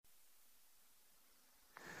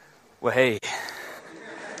Well, hey,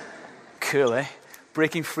 cool, eh?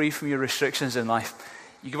 Breaking free from your restrictions in life.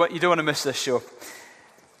 You don't want to miss this show.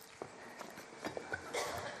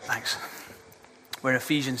 Thanks. We're in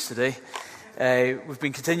Ephesians today. We've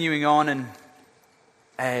been continuing on in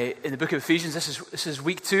the book of Ephesians. This is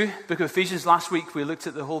week 2, book of Ephesians. Last week we looked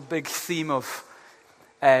at the whole big theme of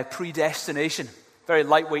predestination. Very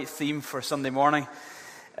lightweight theme for Sunday morning.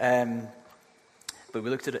 But we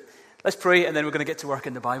looked at it. Let's pray, and then we're going to get to work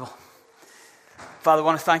in the Bible. Father, I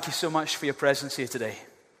want to thank you so much for your presence here today.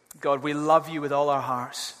 God, we love you with all our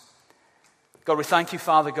hearts. God, we thank you,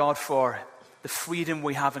 Father God, for the freedom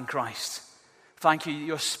we have in Christ. Thank you,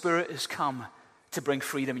 your Spirit has come to bring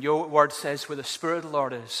freedom. Your word says, where the Spirit of the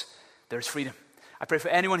Lord is, there's freedom. I pray for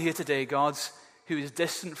anyone here today, God, who is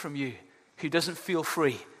distant from you, who doesn't feel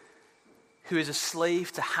free, who is a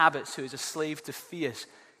slave to habits, who is a slave to fears,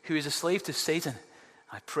 who is a slave to Satan.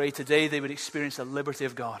 I pray today they would experience the liberty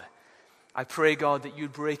of God. I pray, God, that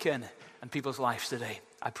you'd break in people's lives today.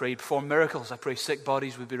 I pray perform miracles. I pray sick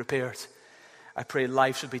bodies would be repaired. I pray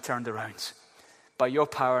lives would be turned around by your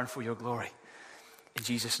power and for your glory. In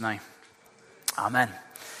Jesus' name. Amen.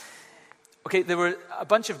 Okay, there were a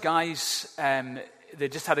bunch of guys, they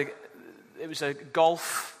just had it was a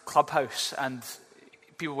golf clubhouse, and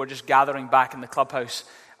people were just gathering back in the clubhouse,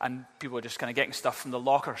 and people were just kind of getting stuff from the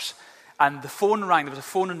lockers. And the phone rang. There was a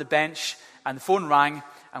phone on the bench, and the phone rang,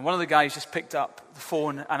 and one of the guys just picked up the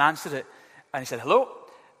phone and answered it, and he said, hello?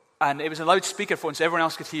 And it was a loudspeaker phone, so everyone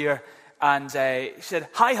else could hear, and he said,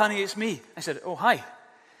 hi, honey, it's me. I said, oh, hi.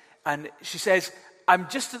 And she says, I'm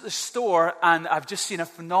just at the store, and I've just seen a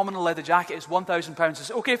phenomenal leather jacket. It's £1,000. I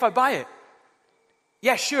said, okay if I buy it?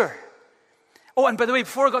 Yeah, sure. Oh, and by the way,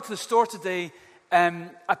 before I got to the store today,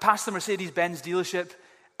 I passed the Mercedes-Benz dealership,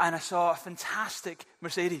 and I saw a fantastic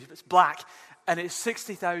Mercedes. It's black, and it's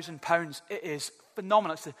 £60,000. It is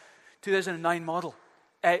phenomenal. It's the 2009 model.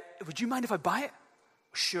 Would you mind if I buy it?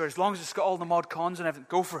 Sure, as long as it's got all the mod cons and everything,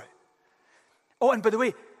 go for it. Oh, and by the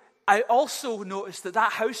way, I also noticed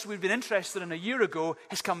that house we'd been interested in a year ago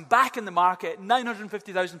has come back in the market at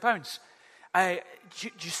 £950,000. Do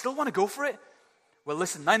you still want to go for it? Well,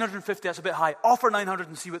 listen, 950, that's a bit high. Offer 900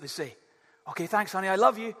 and see what they say. Okay, thanks, honey, I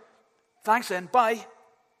love you. Thanks then, bye.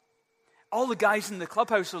 All the guys in the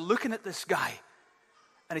clubhouse are looking at this guy.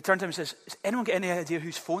 And he turned to him and says, does anyone get any idea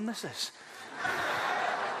whose phone this is?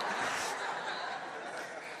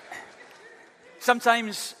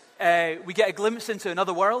 Sometimes we get a glimpse into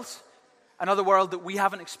another world that we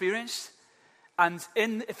haven't experienced. And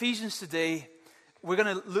in Ephesians today, we're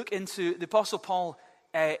going to look into, the Apostle Paul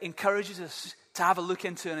encourages us to have a look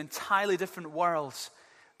into an entirely different world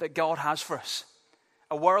that God has for us.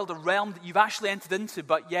 A world, a realm that you've actually entered into,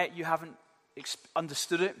 but yet you haven't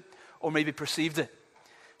understood it or maybe perceived it.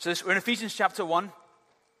 So we're in Ephesians chapter 1.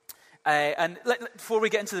 Before we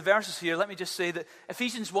get into the verses here, let me just say that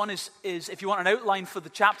Ephesians 1 is if you want an outline for the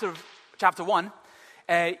chapter 1,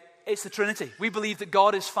 it's the Trinity. We believe that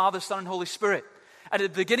God is Father, Son, and Holy Spirit. And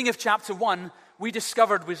at the beginning of chapter 1, we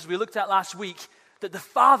discovered, as we looked at last week, that the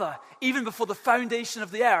Father, even before the foundation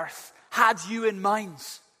of the earth, had you in mind.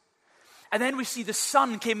 And then we see the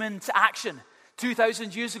Son came into action.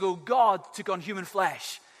 2,000 years ago, God took on human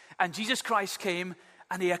flesh. And Jesus Christ came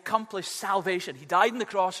and he accomplished salvation. He died on the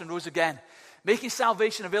cross and rose again, making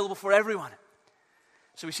salvation available for everyone.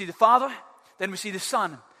 So we see the Father, then we see the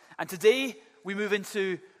Son. And today we move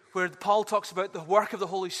into where Paul talks about the work of the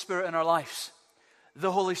Holy Spirit in our lives.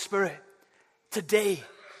 The Holy Spirit. Today,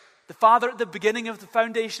 the Father at the beginning of the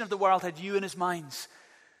foundation of the world had you in his minds.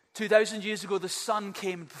 2,000 years ago, the Son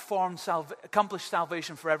came and accomplished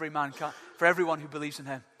salvation for everyone who believes in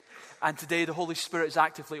him. And today, the Holy Spirit is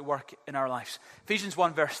actively at work in our lives. Ephesians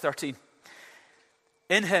 1, verse 13.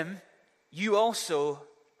 In him, you also,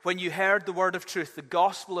 when you heard the word of truth, the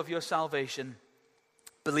gospel of your salvation,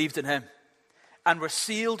 believed in him, and were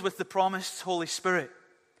sealed with the promised Holy Spirit,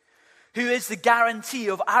 who is the guarantee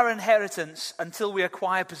of our inheritance until we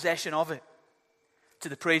acquire possession of it, to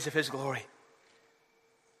the praise of his glory.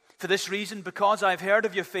 For this reason, because I have heard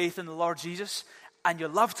of your faith in the Lord Jesus and your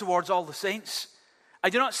love towards all the saints,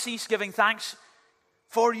 I do not cease giving thanks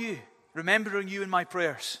for you, remembering you in my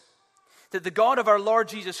prayers, that the God of our Lord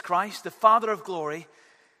Jesus Christ, the Father of glory,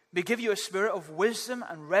 may give you a spirit of wisdom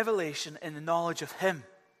and revelation in the knowledge of him,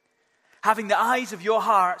 having the eyes of your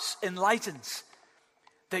hearts enlightened,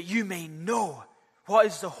 that you may know what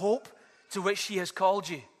is the hope to which he has called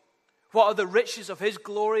you, what are the riches of his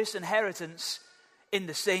glorious inheritance in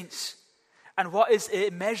the saints, and what is the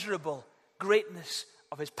immeasurable greatness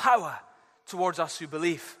of his power towards us who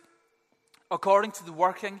believe, according to the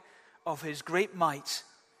working of his great might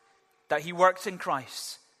that he works in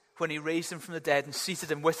Christ when he raised him from the dead and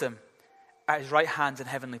seated him with him at his right hand in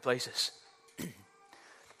heavenly places. The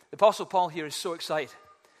Apostle Paul here is so excited.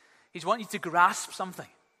 He's wanting you to grasp something.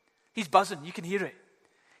 He's buzzing, you can hear it.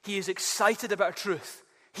 He is excited about a truth.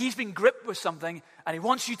 He's been gripped with something and he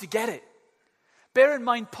wants you to get it. Bear in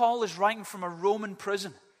mind, Paul is writing from a Roman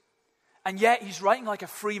prison, and yet he's writing like a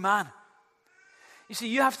free man. You see,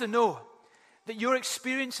 you have to know that your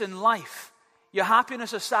experience in life, your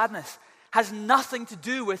happiness or sadness, has nothing to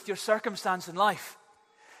do with your circumstance in life.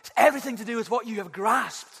 It's everything to do with what you have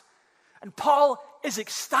grasped. And Paul is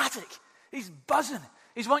ecstatic. He's buzzing.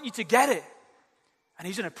 He's wanting you to get it. And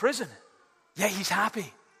he's in a prison, yet he's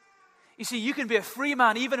happy. You see, you can be a free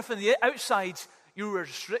man even if on the outside you were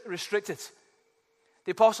restricted.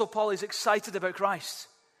 The Apostle Paul is excited about Christ.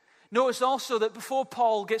 Notice also that before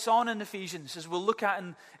Paul gets on in Ephesians, as we'll look at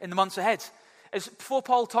in the months ahead, is before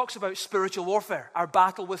Paul talks about spiritual warfare, our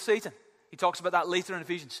battle with Satan. He talks about that later in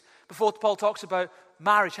Ephesians. Before Paul talks about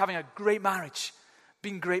marriage, having a great marriage,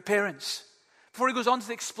 being great parents. Before he goes on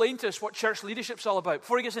to explain to us what church leadership's all about,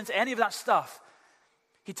 before he gets into any of that stuff,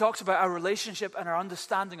 he talks about our relationship and our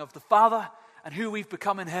understanding of the Father and who we've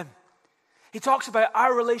become in him. He talks about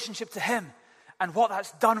our relationship to him and what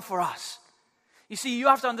that's done for us. You see, you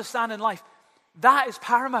have to understand in life, that is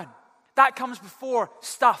paramount. That comes before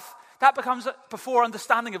stuff. That becomes before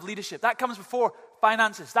understanding of leadership. That comes before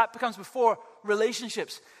finances. That becomes before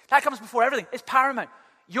relationships. That comes before everything. It's paramount.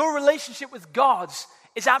 Your relationship with God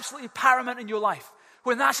is absolutely paramount in your life.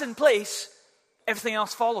 When that's in place, everything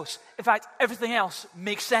else follows. In fact, everything else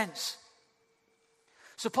makes sense.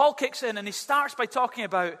 So Paul kicks in and he starts by talking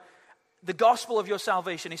about the gospel of your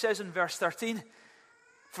salvation. He says in verse 13,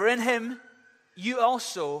 "For in him you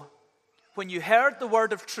also, when you heard the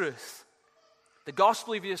word of truth, the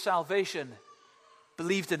gospel of your salvation,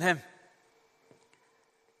 believed in him."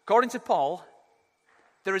 According to Paul,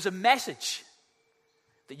 there is a message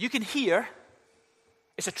that you can hear.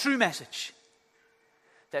 It's a true message.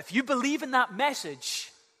 That if you believe in that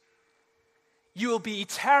message, you will be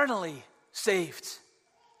eternally saved.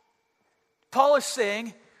 Paul is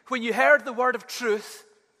saying, when you heard the word of truth,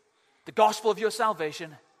 the gospel of your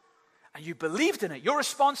salvation, and you believed in it, your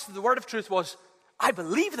response to the word of truth was, I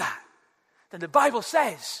believe that. Then the Bible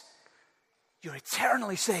says, you're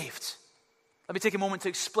eternally saved. Let me take a moment to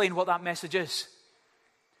explain what that message is.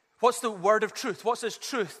 What's the word of truth? What's this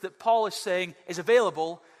truth that Paul is saying is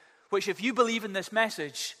available, which if you believe in this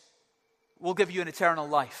message, will give you an eternal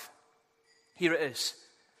life? Here it is.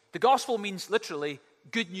 The gospel means literally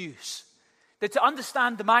good news. That to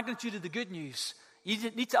understand the magnitude of the good news,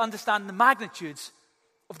 you need to understand the magnitudes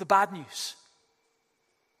of the bad news.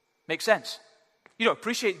 Makes sense? You don't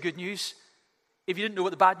appreciate good news if you didn't know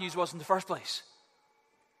what the bad news was in the first place.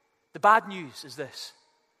 The bad news is this: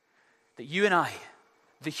 that you and I,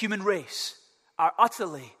 the human race, are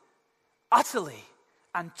utterly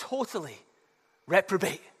and totally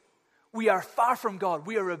reprobate. We are far from God.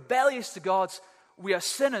 We are rebellious to God. We are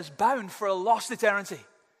sinners bound for a lost eternity.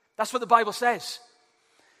 That's what the Bible says.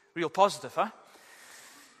 Real positive, huh?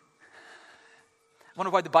 I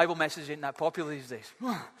wonder why the Bible message ain't that popular these days.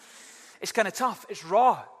 It's kind of tough. It's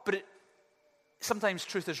raw, but sometimes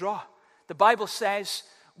truth is raw. The Bible says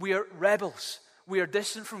we are rebels. We are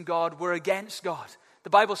distant from God. We're against God.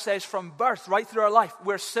 The Bible says from birth, right through our life,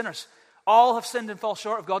 we're sinners. All have sinned and fall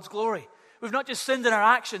short of God's glory. We've not just sinned in our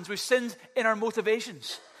actions, we've sinned in our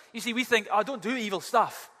motivations. You see, we think, don't do evil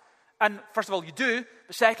stuff. And first of all, you do.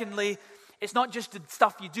 But secondly, it's not just the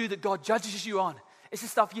stuff you do that God judges you on. It's the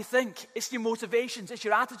stuff you think. It's your motivations. It's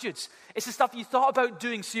your attitudes. It's the stuff you thought about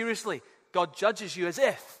doing seriously. God judges you as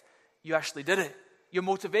if you actually did it. Your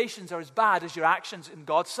motivations are as bad as your actions in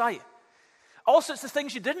God's sight. Also, it's the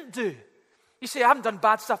things you didn't do. You say, I haven't done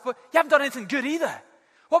bad stuff, but you haven't done anything good either.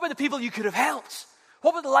 What about the people you could have helped?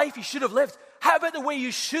 What about the life you should have lived? How about the way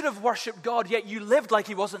you should have worshipped God, yet you lived like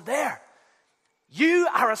he wasn't there? You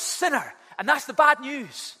are a sinner, and that's the bad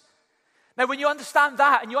news. Now, when you understand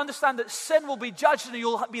that, and you understand that sin will be judged and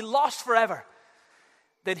you'll be lost forever,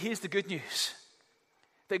 then here's the good news.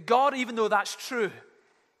 That God, even though that's true,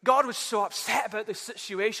 God was so upset about this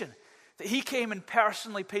situation that he came and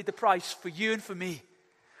personally paid the price for you and for me.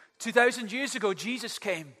 2,000 years ago, Jesus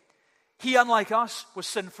came. He, unlike us, was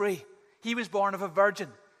sin-free. He was born of a virgin.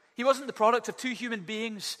 He wasn't the product of two human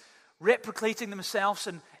beings replicating themselves,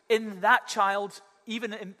 and in that child,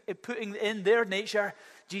 even in putting in their nature,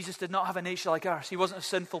 Jesus did not have a nature like ours. He wasn't a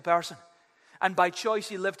sinful person. And by choice,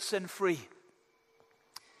 he lived sin-free.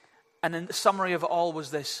 And then the summary of it all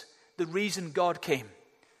was this: the reason God came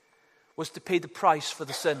was to pay the price for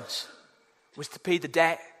the sins, was to pay the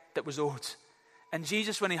debt that was owed. And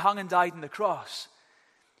Jesus, when he hung and died on the cross,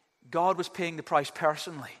 God was paying the price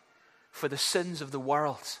personally for the sins of the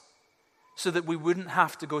world so that we wouldn't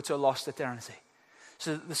have to go to a lost eternity,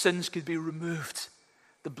 so that the sins could be removed.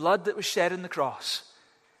 The blood that was shed on the cross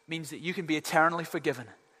means that you can be eternally forgiven.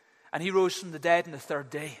 And he rose from the dead on the third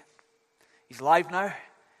day. He's alive now, and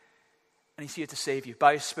he's here to save you.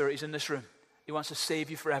 By his Spirit, he's in this room. He wants to save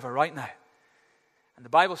you forever, right now. And the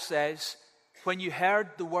Bible says, when you heard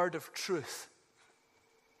the word of truth,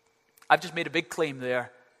 I've just made a big claim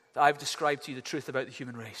there that I've described to you the truth about the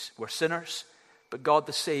human race. We're sinners, but God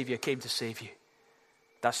the Savior came to save you.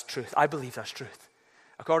 That's truth. I believe that's truth.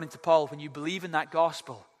 According to Paul, when you believe in that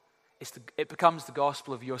gospel, it becomes the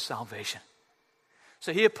gospel of your salvation.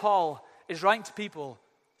 So here Paul is writing to people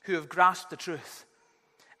who have grasped the truth.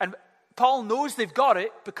 And Paul knows they've got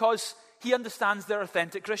it because he understands they're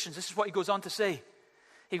authentic Christians. This is what he goes on to say.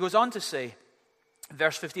 He goes on to say, in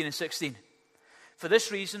verse 15 and 16, for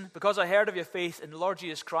this reason, because I heard of your faith in the Lord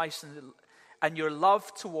Jesus Christ and your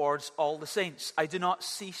love towards all the saints, I do not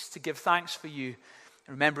cease to give thanks for you,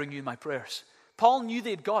 remembering you in my prayers. Paul knew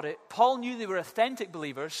they'd got it. Paul knew they were authentic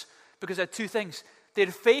believers because they had two things. They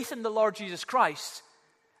had faith in the Lord Jesus Christ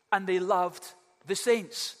and they loved the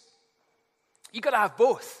saints. You've got to have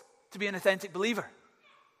both to be an authentic believer.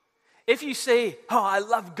 If you say, oh, I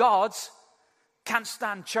love God, can't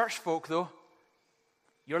stand church folk though,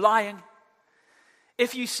 you're lying.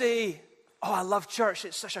 If you say, oh, I love church,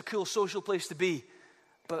 it's such a cool social place to be,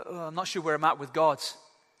 but I'm not sure where I'm at with God,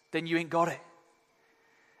 then you ain't got it.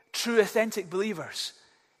 True authentic believers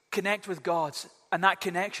connect with God, and that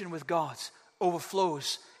connection with God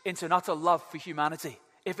overflows into an utter love for humanity.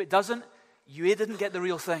 If it doesn't, you didn't get the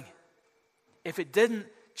real thing. If it didn't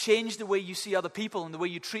change the way you see other people and the way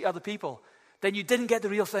you treat other people, then you didn't get the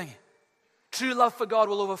real thing. True love for God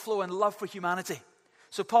will overflow in love for humanity.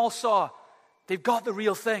 So Paul saw they've got the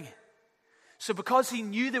real thing. So because he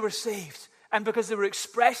knew they were saved and because they were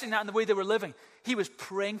expressing that in the way they were living, he was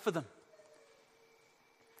praying for them.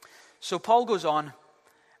 So Paul goes on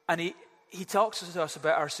and he talks to us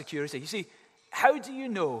about our security. You see, how do you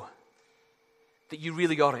know that you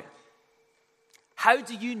really got it? How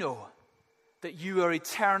do you know that you are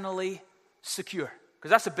eternally secure? Because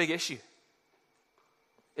that's a big issue.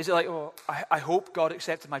 Is it like, oh, I hope God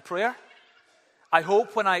accepted my prayer? I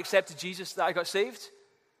hope when I accepted Jesus that I got saved?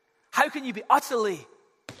 How can you be utterly,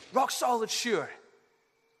 rock solid sure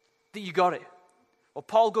that you got it? Well,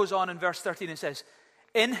 Paul goes on in verse 13 and says,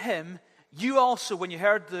 in him, you also, when you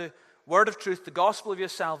heard the word of truth, the gospel of your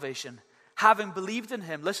salvation, having believed in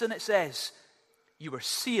him, listen, it says, you were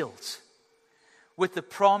sealed with the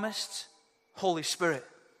promised Holy Spirit.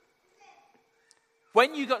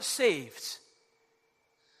 When you got saved,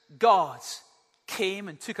 God came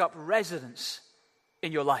and took up residence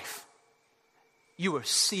in your life. You were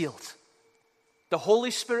sealed. The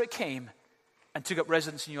Holy Spirit came and took up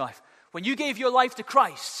residence in your life. When you gave your life to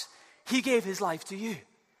Christ, he gave his life to you.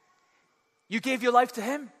 You gave your life to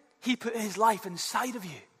him, he put his life inside of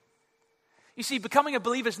you. You see, becoming a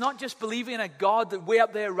believer is not just believing in a God that way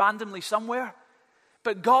up there randomly somewhere,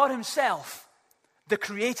 but God himself, the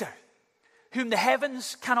Creator, whom the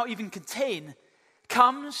heavens cannot even contain,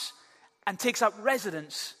 comes and takes up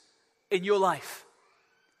residence in your life.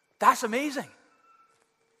 That's amazing.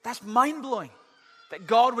 That's mind-blowing that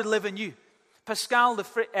God would live in you. Pascal, the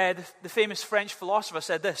famous French philosopher,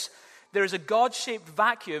 said this: there is a God-shaped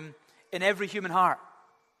vacuum in every human heart.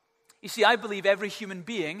 You see, I believe every human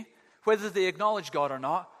being, whether they acknowledge God or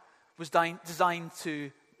not, was designed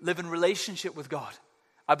to live in relationship with God.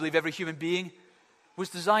 I believe every human being was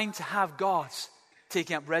designed to have God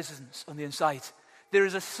taking up residence on the inside. There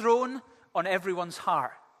is a throne on everyone's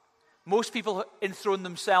heart. Most people enthrone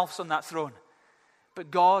themselves on that throne, but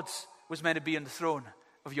God was meant to be on the throne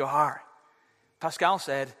of your heart. Pascal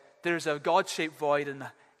said, there is a God-shaped void in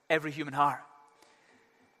every human heart.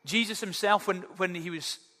 Jesus himself, when he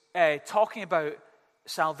was talking about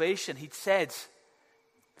salvation, he said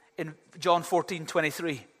in John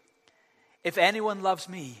 14:23, if anyone loves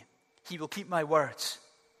me, he will keep my words,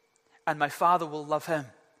 and my Father will love him,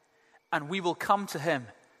 and we will come to him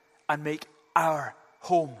and make our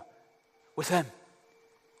home with him.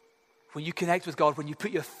 When you connect with God, when you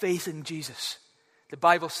put your faith in Jesus, the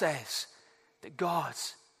Bible says that God,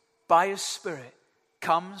 by his Spirit,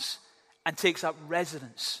 comes and takes up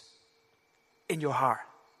residence in your heart.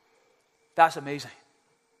 That's amazing.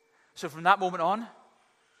 So from that moment on,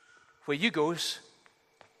 where you goes,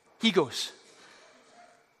 he goes.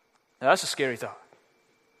 Now that's a scary thought.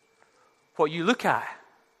 What you look at,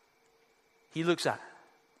 he looks at.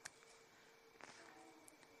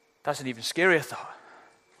 That's an even scarier thought.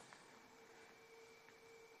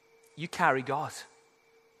 You carry God.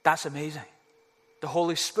 That's amazing. The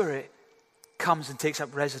Holy Spirit comes and takes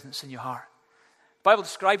up residence in your heart. The Bible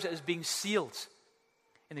describes it as being sealed.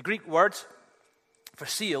 In the Greek word for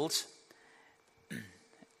sealed,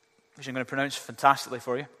 which I'm going to pronounce fantastically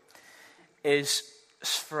for you, is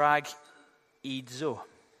sphragizo.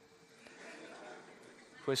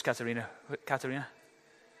 Where's Katerina? Katerina?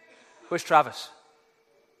 Where's Travis?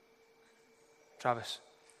 Travis.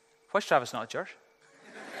 Why's Travis not at church?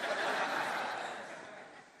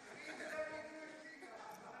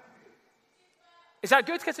 Is that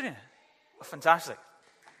good, Katerina? Oh, fantastic.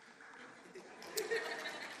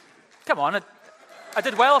 Come on, I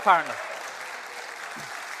did well apparently.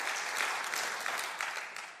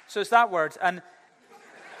 So it's that word. And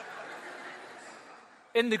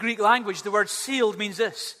in the Greek language, the word sealed means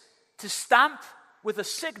this: to stamp with a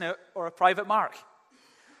signet or a private mark.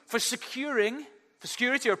 For security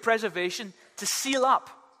or preservation, to seal up.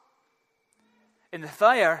 In the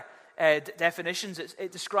Thayer definitions,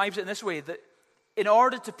 it describes it in this way, that in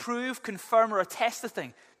order to prove, confirm, or attest a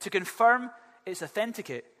thing, to confirm its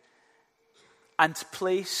authenticate and to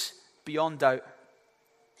place beyond doubt.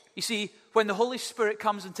 You see, when the Holy Spirit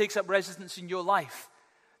comes and takes up residence in your life,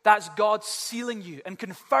 that's God sealing you and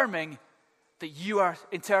confirming that you are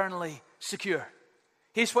eternally secure.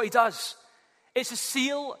 Here's what he does. It's a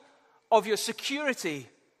seal of your security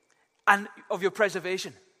and of your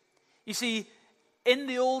preservation. You see, in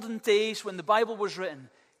the olden days when the Bible was written,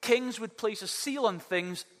 kings would place a seal on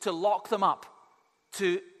things to lock them up,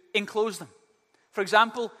 to enclose them. For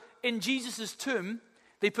example, in Jesus' tomb,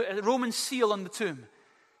 they put a Roman seal on the tomb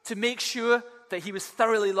to make sure that he was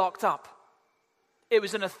thoroughly locked up. It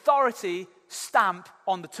was an authority stamp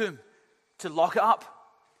on the tomb to lock it up.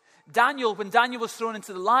 Daniel, when Daniel was thrown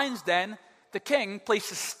into the lion's den, the king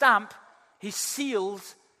placed a stamp. He sealed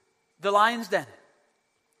the lion's den.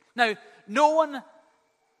 Now, no one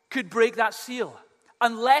could break that seal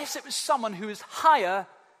unless it was someone who was higher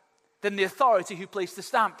than the authority who placed the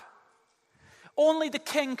stamp. Only the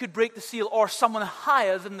king could break the seal, or someone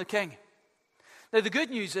higher than the king. Now, the good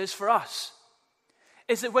news is for us,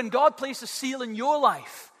 is that when God placed a seal in your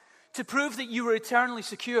life to prove that you were eternally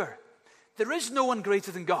secure, there is no one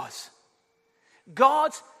greater than God.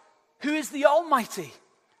 God, who is the Almighty,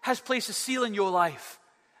 has placed a seal in your life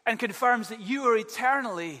and confirms that you are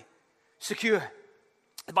eternally secure.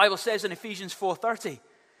 The Bible says in Ephesians 4:30,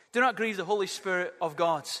 do not grieve the Holy Spirit of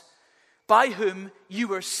God, by whom you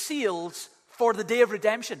were sealed for the day of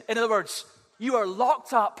redemption. In other words, you are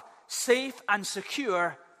locked up, safe and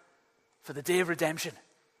secure for the day of redemption.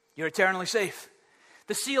 You're eternally safe.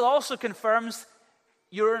 The seal also confirms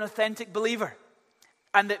you're an authentic believer,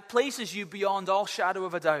 and it places you beyond all shadow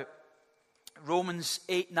of a doubt. Romans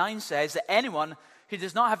 8:9 says that anyone who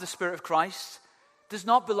does not have the Spirit of Christ does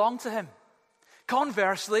not belong to him.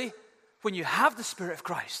 Conversely, when you have the Spirit of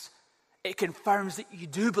Christ, it confirms that you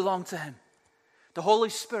do belong to him. The Holy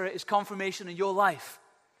Spirit is confirmation in your life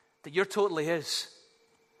that you're totally his.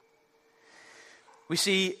 We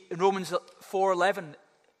see in Romans 4:11,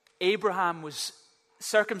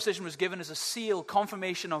 circumcision was given as a seal,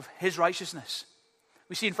 confirmation of his righteousness.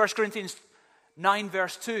 We see in 1 Corinthians 9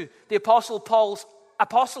 verse 2, the Apostle Paul's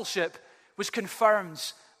apostleship was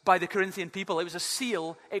confirmed by the Corinthian people. It was a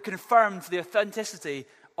seal. It confirmed the authenticity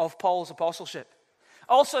of Paul's apostleship.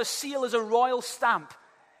 Also, a seal is a royal stamp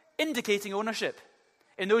indicating ownership.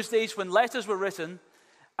 In those days when letters were written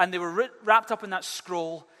and they were wrapped up in that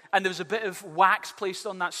scroll, and there was a bit of wax placed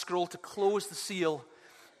on that scroll to close the seal,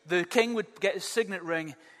 the king would get his signet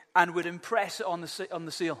ring and would impress it on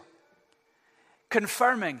the seal,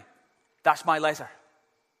 confirming, that's my letter.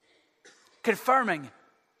 Confirming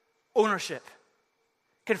ownership.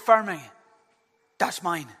 Confirming, that's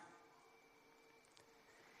mine.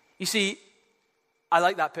 You see, I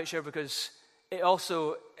like that picture because it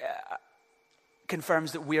also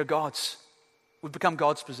confirms that we are God's. We've become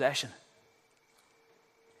God's possession.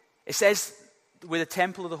 It says we're the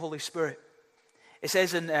temple of the Holy Spirit. It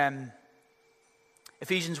says in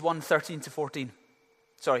Ephesians 1:13-14.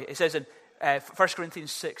 Sorry, it says in 1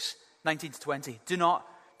 Corinthians 6:19-20.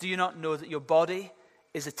 Do you not know that your body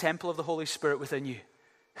is a temple of the Holy Spirit within you,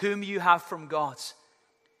 whom you have from God?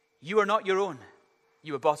 You are not your own.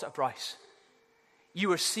 You were bought at a price. You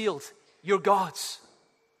were sealed. You're God's.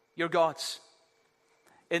 You're God's.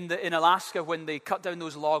 In Alaska, when they cut down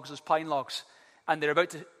those logs, those pine logs, and they're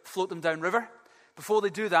about to float them downriver, before they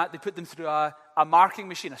do that, they put them through a marking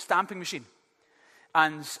machine, a stamping machine.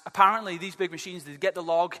 And apparently these big machines, they get the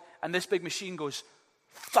log, and this big machine goes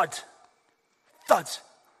thud, thud,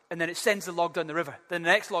 and then it sends the log down the river. Then the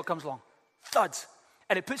next log comes along, thud,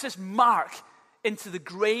 and it puts this mark into the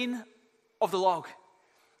grain of the log.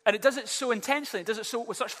 And it does it so intensely, it does it so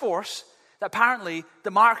with such force, that apparently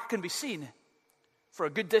the mark can be seen for a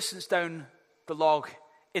good distance down the log,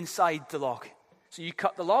 inside the log. So you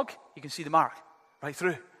cut the log, you can see the mark right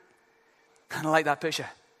through. Kind of like that picture.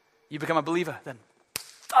 You become a believer, then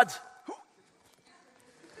thud.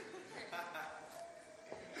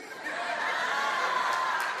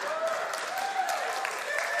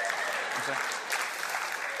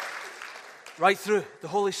 Right through, the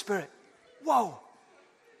Holy Spirit. Whoa,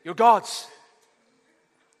 you're God's.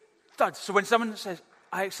 Thud. So when someone says,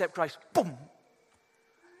 I accept Christ, boom.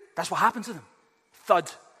 That's what happened to them.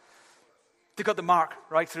 Thud. They got the mark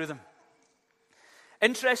right through them.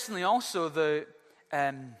 Interestingly also,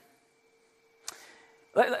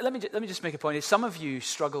 let me just make a point. Some of you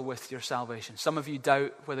struggle with your salvation. Some of you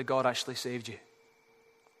doubt whether God actually saved you.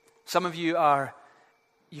 Some of you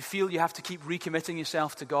you feel you have to keep recommitting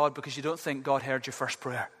yourself to God because you don't think God heard your first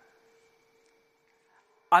prayer.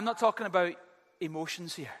 I'm not talking about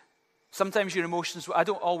emotions here. Sometimes your emotions, I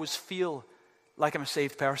don't always feel like I'm a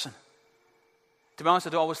saved person. To be honest,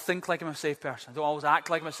 I don't always think like I'm a saved person. I don't always act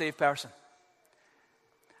like I'm a saved person.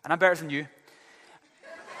 And I'm better than you.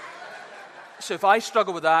 So if I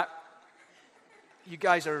struggle with that, you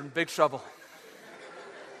guys are in big trouble.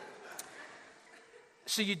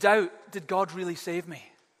 So you doubt, did God really save me?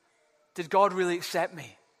 Did God really accept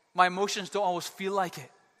me? My emotions don't always feel like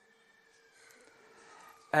it.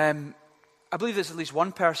 I believe there's at least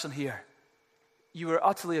one person here. You were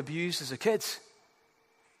utterly abused as a kid.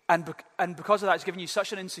 And because of that, it's given you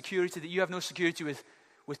such an insecurity that you have no security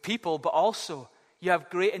with people, but also you have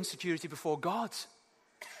great insecurity before God.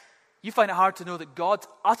 You find it hard to know that God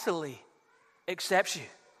utterly accepts you.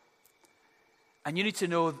 And you need to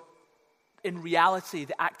know, in reality,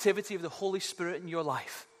 the activity of the Holy Spirit in your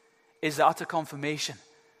life is the utter confirmation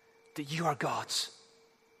that you are God's.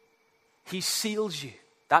 He seals you.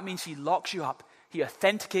 That means he locks you up. He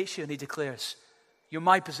authenticates you and he declares, you're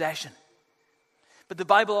my possession. But the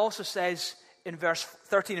Bible also says in verse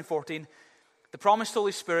 13 and 14, the promised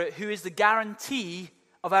Holy Spirit, who is the guarantee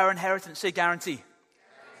of our inheritance. Say guarantee.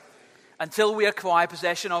 Until we acquire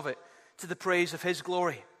possession of it, to the praise of his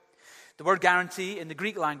glory. The word guarantee in the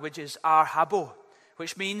Greek language is arhabo,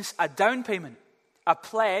 which means a down payment, a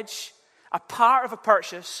pledge, a part of a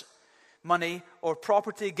purchase, money or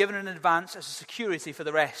property given in advance as a security for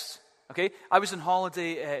the rest. Okay? I was on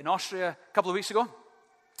holiday in Austria a couple of weeks ago.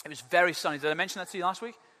 It was very sunny. Did I mention that to you last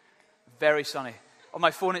week? Very sunny. On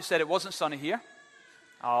my phone it said it wasn't sunny here.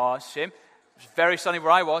 Oh, it's a shame. It was very sunny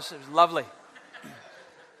where I was. It was lovely.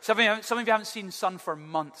 Some of you haven't seen sun for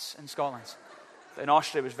months in Scotland. But in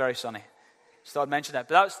Austria it was very sunny. So I'd mention that.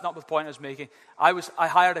 But that's not the point I was making. I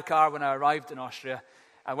hired a car when I arrived in Austria.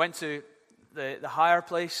 I went to the hire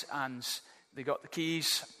place and they got the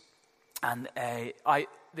keys and they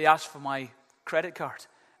asked for my credit card.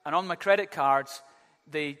 And on my credit card,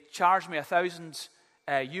 they charged me 1,000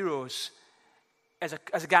 euros as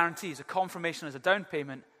a guarantee, as a confirmation, as a down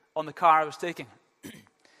payment on the car I was taking.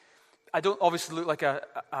 I don't obviously look like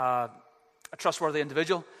a trustworthy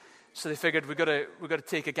individual, so they figured we've got to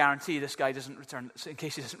take a guarantee this guy doesn't return, in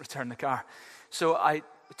case he doesn't return the car. So I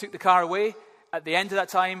took the car away. At the end of that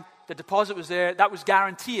time, the deposit was there. That was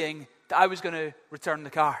guaranteeing that I was going to return the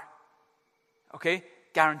car. Okay?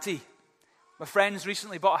 Guarantee. My friends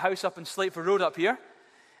recently bought a house up in Slateford Road up here,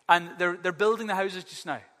 and they're building the houses just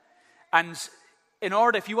now. And in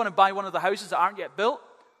order, if you want to buy one of the houses that aren't yet built,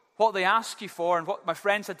 what they ask you for, and what my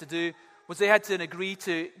friends had to do, was they had to agree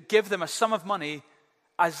to give them a sum of money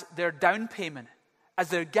as their down payment, as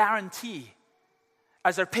their guarantee,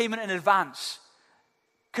 as their payment in advance,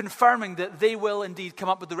 confirming that they will indeed come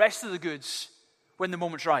up with the rest of the goods when the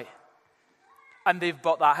moment's right. And they've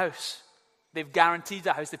bought that house. They've guaranteed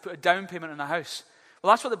that house. They put a down payment on a house.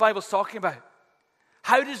 Well, that's what the Bible's talking about.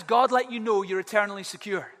 How does God let you know you're eternally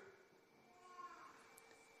secure?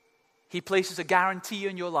 He places a guarantee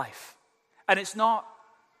in your life. And it's not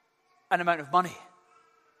an amount of money.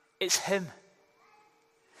 It's him.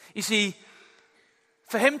 You see,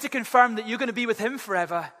 for him to confirm that you're going to be with him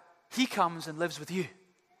forever, he comes and lives with you.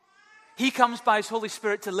 He comes by his Holy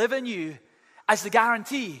Spirit to live in you as the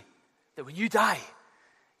guarantee that when you die,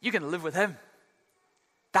 you're going to live with him.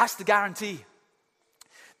 That's the guarantee.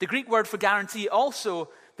 The Greek word for guarantee also,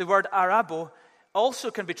 the word arabo,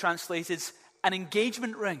 also can be translated an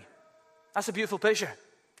engagement ring. That's a beautiful picture.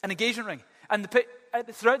 An engagement ring. And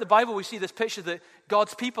throughout the Bible we see this picture that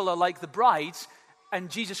God's people are like the brides and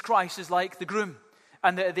Jesus Christ is like the groom.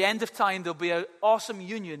 And at the end of time there'll be an awesome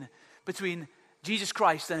union between Jesus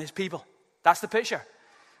Christ and his people. That's the picture.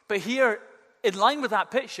 But here, in line with that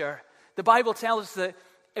picture, the Bible tells us that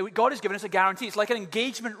God has given us a guarantee. It's like an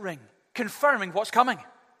engagement ring, confirming what's coming.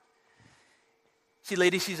 See,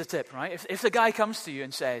 ladies, here's a tip, right? If the guy comes to you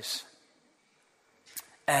and says,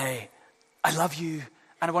 I love you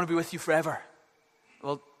and I want to be with you forever,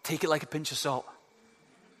 well, take it like a pinch of salt.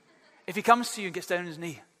 If he comes to you and gets down on his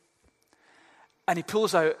knee and he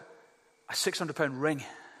pulls out a 600-pound ring,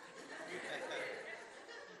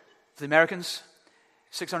 for the Americans,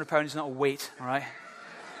 600 pounds is not a weight, all right?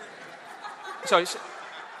 So it's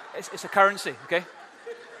a currency, okay?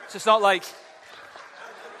 So it's not like,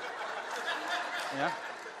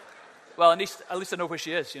 well, at least I know where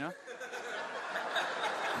she is,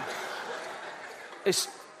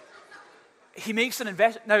 He makes an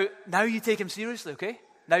investment. Now you take him seriously, okay?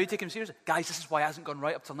 Now you take him seriously. Guys, this is why it hasn't gone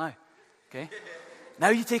right up till now, okay? Now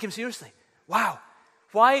you take him seriously. Wow.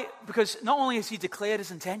 Why? Because not only has he declared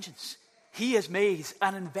his intentions, he has made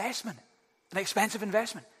an investment, an expensive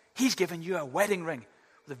investment. He's given you a wedding ring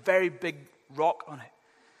with a very big rock on it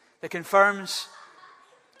that confirms,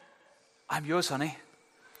 I'm yours, honey.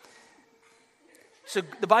 So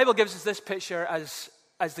the Bible gives us this picture as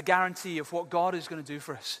the guarantee of what God is going to do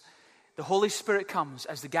for us. The Holy Spirit comes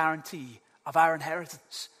as the guarantee of our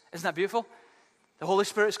inheritance. Isn't that beautiful? The Holy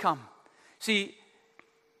Spirit's come. See,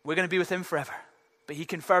 we're going to be with him forever. But he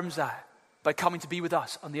confirms that by coming to be with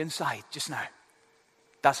us on the inside just now.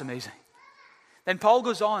 That's amazing. Then Paul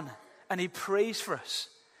goes on and he prays for us.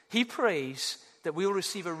 He prays that we will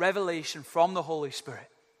receive a revelation from the Holy Spirit.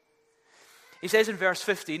 He says in verse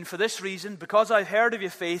 15, for this reason, because I've heard of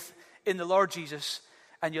your faith in the Lord Jesus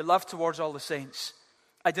and your love towards all the saints,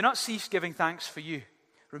 I do not cease giving thanks for you,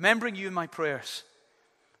 remembering you in my prayers,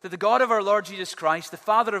 that the God of our Lord Jesus Christ, the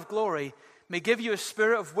Father of glory, may give you a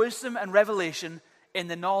spirit of wisdom and revelation in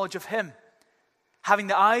the knowledge of him, having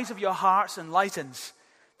the eyes of your hearts enlightened,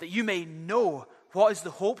 that you may know what is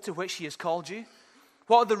the hope to which he has called you,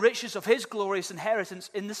 what are the riches of his glorious inheritance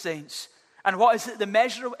in the saints, and what is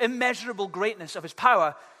the immeasurable greatness of his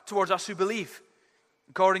power towards us who believe,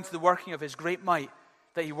 according to the working of his great might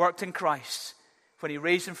that he worked in Christ when he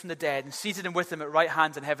raised him from the dead and seated him with him at right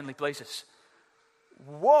hand in heavenly places.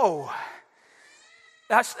 Whoa!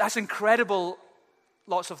 That's incredible,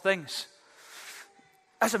 lots of things.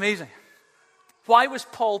 That's amazing. Why was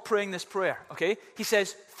Paul praying this prayer? Okay, he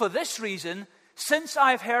says, for this reason, since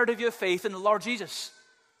I have heard of your faith in the Lord Jesus,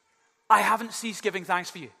 I haven't ceased giving thanks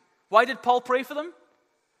for you. Why did Paul pray for them?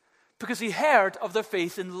 Because he heard of their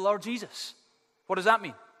faith in the Lord Jesus. What does that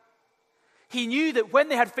mean? He knew that when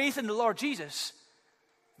they had faith in the Lord Jesus,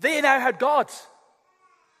 they now had God.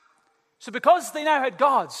 So because they now had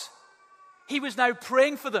God, he was now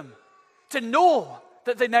praying for them to know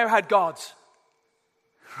that they now had God.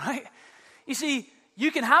 Right? You see,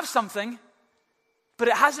 you can have something, but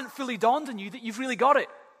it hasn't fully dawned on you that you've really got it.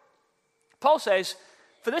 Paul says,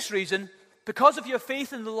 for this reason, because of your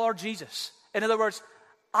faith in the Lord Jesus. In other words,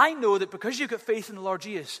 I know that because you've got faith in the Lord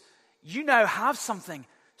Jesus, you now have something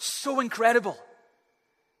so incredible.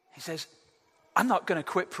 He says, I'm not going to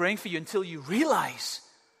quit praying for you until you realize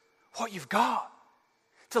what you've got.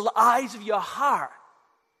 Till the eyes of your heart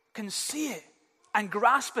can see it and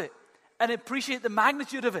grasp it and appreciate the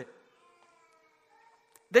magnitude of it.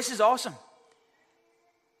 This is awesome.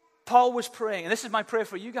 Paul was praying, and this is my prayer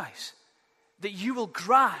for you guys, that you will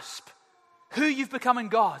grasp who you've become in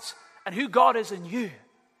God and who God is in you.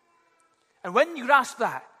 And when you grasp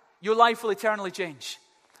that, your life will eternally change.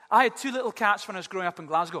 I had 2 little cats when I was growing up in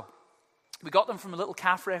Glasgow. We got them from a little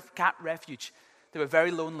cat refuge. They were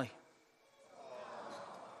very lonely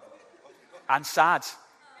and sad.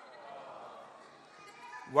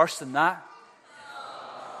 Worse than that.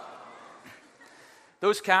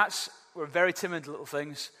 Those cats were very timid little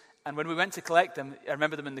things. And when we went to collect them, I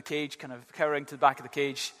remember them in the cage, kind of cowering to the back of the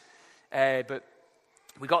cage. But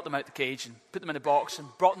we got them out the cage and put them in a box and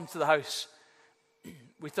brought them to the house.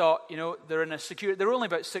 We thought, they're in a secure. They were only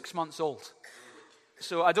about 6 months old.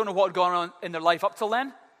 So I don't know what had gone on in their life up till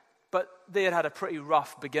then, but they had had a pretty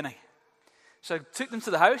rough beginning. So I took them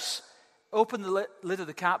to the house, opened the lid of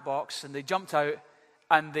the cat box, and they jumped out,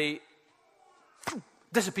 and they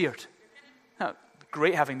disappeared.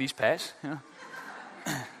 Great having these pets.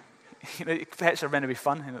 Pets are meant to be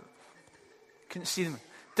fun. Couldn't see them.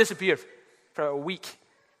 Disappeared for a week.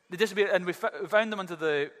 They disappeared, and we found them under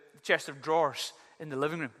the chest of drawers in the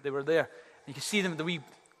living room. They were there. And you could see them with the wee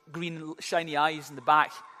green shiny eyes in the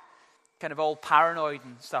back, kind of all paranoid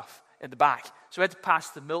and stuff in the back. So we had to pass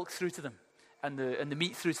the milk through to them and the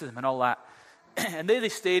meat through to them and all that. And there they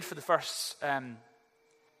stayed for the first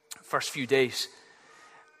few days.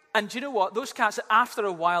 And do you know what? Those cats, after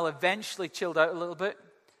a while, eventually chilled out a little bit,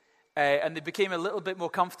 and they became a little bit more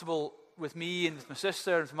comfortable with me and with my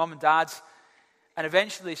sister and with mum and dad. And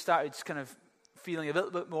eventually started kind of feeling a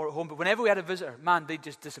little bit more at home. But whenever we had a visitor, man, they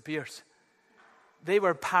just disappeared. They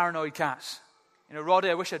were paranoid cats. You know, Roddy,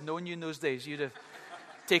 I wish I'd known you in those days. You'd have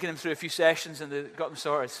taken them through a few sessions and they got them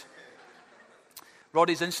sorted.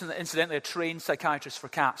 Roddy's incidentally a trained psychiatrist for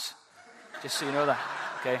cats. Just so you know that,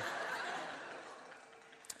 okay?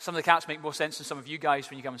 Some of the cats make more sense than some of you guys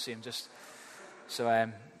when you come and see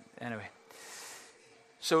them. Anyway.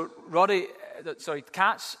 So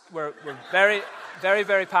cats were very, very,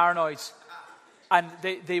 very paranoid. And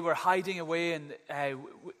they were hiding away, and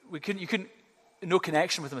no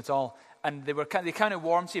connection with them at all. And they kind of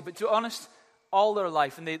warmed to you. But to be honest, all their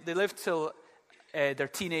life, and they lived till their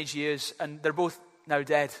teenage years, and they're both now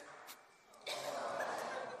dead.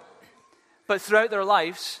 But throughout their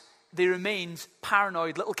lives, they remained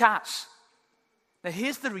paranoid little cats. Now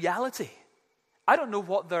here's the reality. I don't know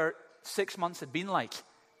what their 6 months had been like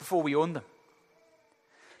before we owned them.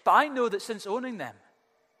 But I know that since owning them,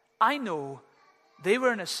 I know they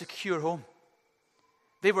were in a secure home.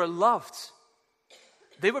 They were loved.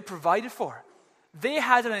 They were provided for. They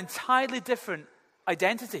had an entirely different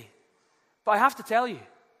identity. But I have to tell you,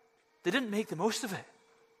 they didn't make the most of it.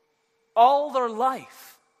 All their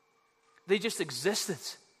life, they just existed.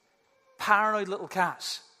 Paranoid little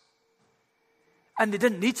cats. And they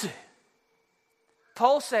didn't need to.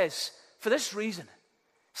 Paul says, for this reason,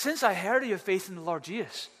 since I heard of your faith in the Lord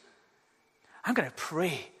Jesus, I'm going to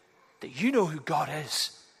pray that you know who God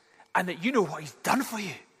is and that you know what he's done for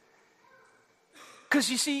you. Because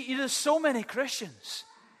you see, there's so many Christians.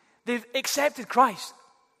 They've accepted Christ.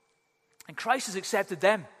 And Christ has accepted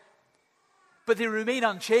them. But they remain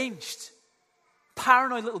unchanged.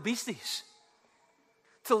 Paranoid little beasties.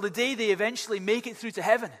 Till the day they eventually make it through to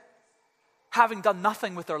heaven, having done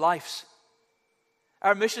nothing with their lives.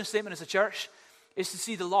 Our mission statement as a church is to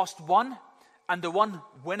see the lost won and the one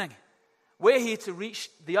winning. We're here to reach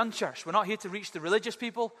the unchurched. We're not here to reach the religious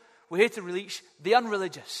people. We're here to reach the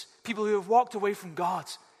unreligious. People who have walked away from God.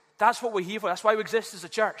 That's what we're here for. That's why we exist as a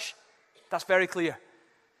church. That's very clear.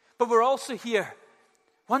 But we're also here,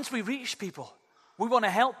 once we reach people, we want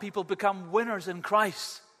to help people become winners in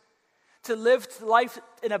Christ. To live life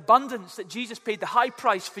in abundance that Jesus paid the high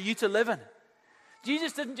price for you to live in.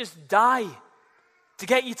 Jesus didn't just die to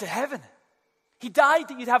get you to heaven. He died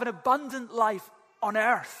that you'd have an abundant life on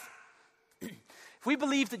earth. If we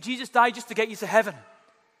believe that Jesus died just to get you to heaven,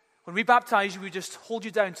 when we baptize you, we just hold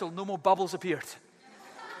you down until no more bubbles appeared.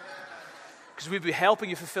 Because we'd be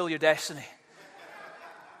helping you fulfill your destiny.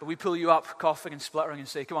 But we pull you up, coughing and spluttering, and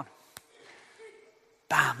say, come on.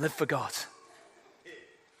 Bam, live for God.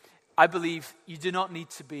 I believe you do not need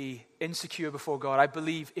to be insecure before God. I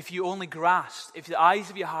believe if you only grasped, if the eyes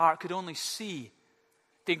of your heart could only see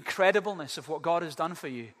the incredibleness of what God has done for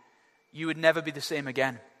you, you would never be the same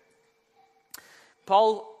again.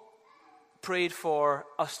 Paul prayed for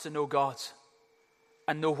us to know God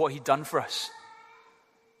and know what he'd done for us.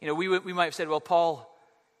 You know, we might have said, well, Paul,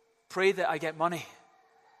 pray that I get money.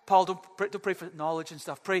 Paul, don't pray for knowledge and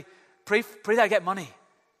stuff. Pray that I get money.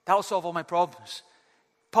 That'll solve all my problems.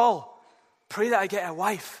 Paul, pray that I get a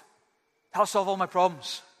wife. That'll solve all my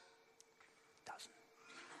problems. It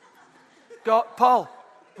doesn't. God, Paul,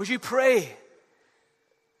 would you pray?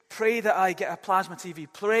 Pray that I get a plasma TV.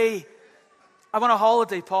 Pray. I want a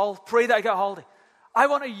holiday, Paul. Pray that I get a holiday. I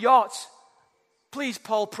want a yacht. Please,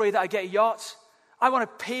 Paul, pray that I get a yacht. I want a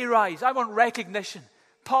pay rise. I want recognition.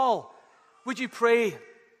 Paul, would you pray?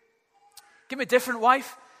 Give me a different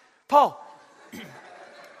wife. Paul.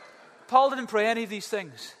 Paul didn't pray any of these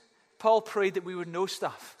things. Paul prayed that we would know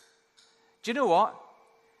stuff. Do you know what?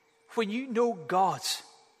 When you know God,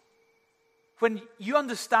 when you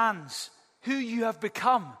understand who you have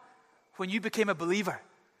become when you became a believer,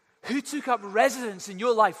 who took up residence in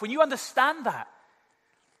your life, when you understand that,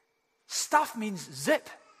 stuff means zip.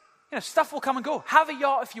 You know, stuff will come and go. Have a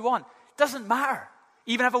yacht if you want. Doesn't matter.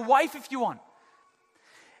 Even have a wife if you want.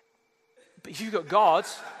 But if you've got God,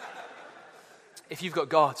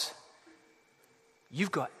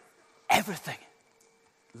 you've got everything.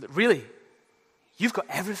 Really, you've got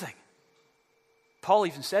everything. Paul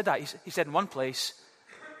even said that. He said in one place,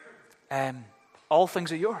 all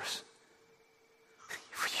things are yours.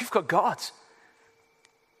 You've got God.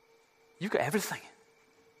 You've got everything.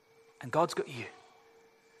 And God's got you.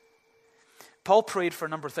 Paul prayed for a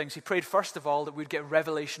number of things. He prayed, first of all, that we'd get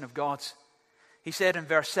revelation of God. He said in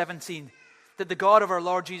verse 17, that the God of our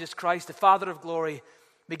Lord Jesus Christ, the Father of glory,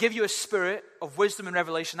 may give you a spirit of wisdom and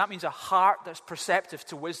revelation. That means a heart that's perceptive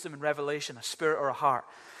to wisdom and revelation, a spirit or a heart.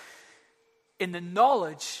 In the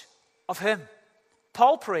knowledge of Him.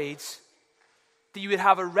 Paul prayed that you would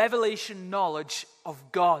have a revelation knowledge of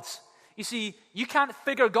God. You see, you can't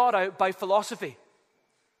figure God out by philosophy.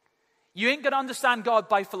 You ain't going to understand God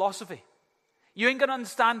by philosophy. You ain't going to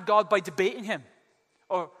understand God by debating him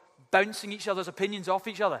or bouncing each other's opinions off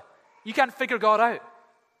each other. You can't figure God out.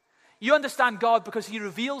 You understand God because he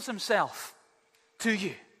reveals himself to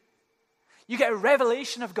you. You get a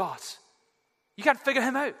revelation of God. You can't figure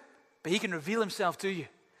him out, but he can reveal himself to you.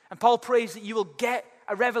 And Paul prays that you will get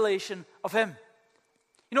a revelation of him.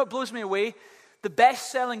 You know what blows me away? The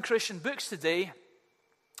best-selling Christian books today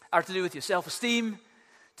are to do with your self-esteem,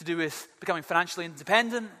 to do with becoming financially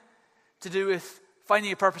independent, to do with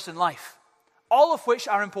finding a purpose in life, all of which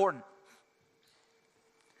are important.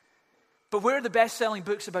 But where are the best-selling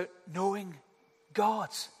books about knowing God?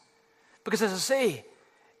 Because as I say,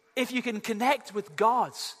 if you can connect with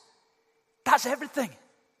God, that's everything.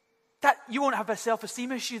 That you won't have a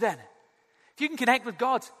self-esteem issue then. If you can connect with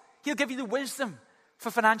God, he'll give you the wisdom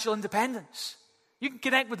for financial independence. You can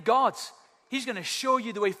connect with God. He's going to show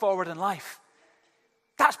you the way forward in life.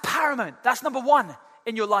 That's paramount. That's number one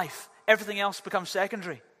in your life. Everything else becomes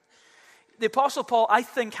secondary. The Apostle Paul, I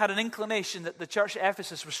think, had an inclination that the church at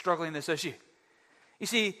Ephesus was struggling in this issue. You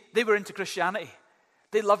see, they were into Christianity.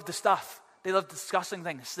 They loved the stuff. They loved discussing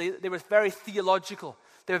things. They were very theological.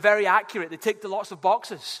 They were very accurate. They ticked lots of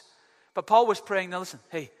boxes. But Paul was praying, now listen,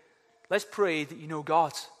 hey, let's pray that you know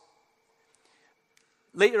God.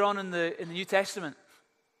 Later on in the New Testament,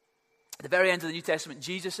 at the very end of the New Testament,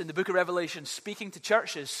 Jesus in the book of Revelation, speaking to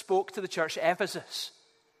churches, spoke to the church at Ephesus.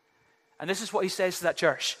 And this is what he says to that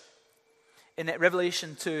church. In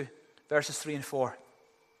Revelation 2, verses 3 and 4.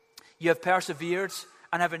 You have persevered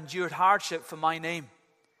and have endured hardship for my name.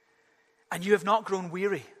 And you have not grown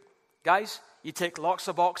weary. Guys, you tick lots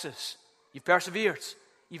of boxes. You've persevered.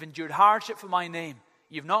 You've endured hardship for my name.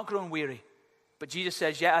 You've not grown weary. But Jesus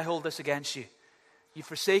says, yet I hold this against you. You've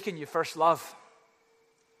forsaken your first love.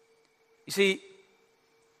 You see,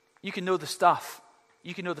 you can know the stuff.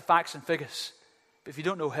 You can know the facts and figures. But if you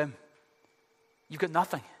don't know him, you've got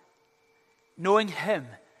nothing. Knowing him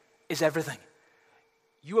is everything.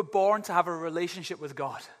 You were born to have a relationship with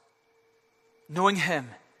God. Knowing him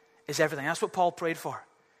is everything. That's what Paul prayed for.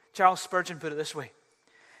 Charles Spurgeon put it this way.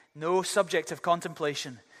 No subject of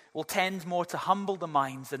contemplation will tend more to humble the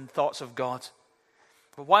mind than thoughts of God.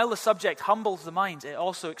 But while the subject humbles the mind, it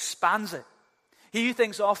also expands it. He who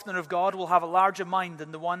thinks oftener of God will have a larger mind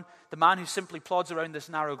than the man who simply plods around this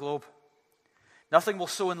narrow globe. Nothing will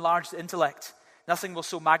so enlarge the intellect. Nothing will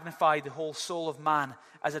so magnify the whole soul of man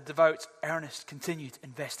as a devout, earnest, continued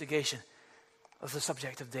investigation of the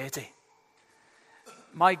subject of deity.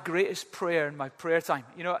 My greatest prayer in my prayer time,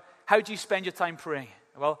 you know, how do you spend your time praying?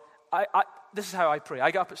 Well, this is how I pray.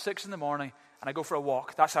 I get up at 6 in the morning and I go for a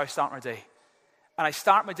walk. That's how I start my day. And I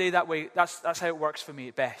start my day that way. That's how it works for me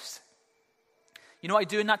at best. You know what I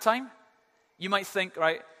do in that time? You might think,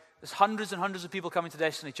 right, there's hundreds and hundreds of people coming to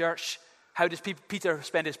Destiny Church. How does Peter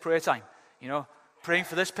spend his prayer time? You know, praying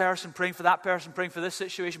for this person, praying for that person, praying for this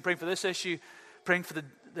situation, praying for this issue, praying for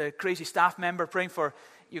the crazy staff member, praying for,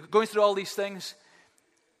 you're going through all these things.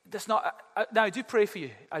 That's not, now I do pray for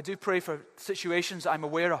you. I do pray for situations I'm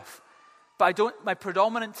aware of. But my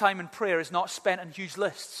predominant time in prayer is not spent on huge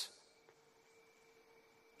lists.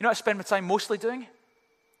 You know what I spend my time mostly doing?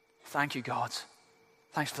 Thank you, God.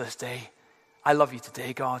 Thanks for this day. I love you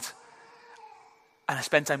today, God. And I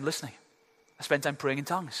spend time listening. I spend time praying in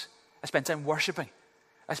tongues. I spend time worshiping.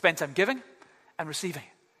 I spend time giving and receiving.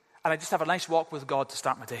 And I just have a nice walk with God to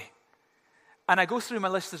start my day. And I go through my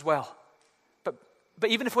list as well. But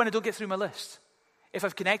even when I don't get through my list, if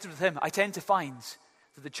I've connected with him, I tend to find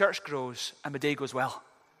that the church grows and my day goes well.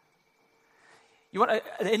 You want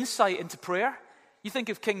an insight into prayer? You think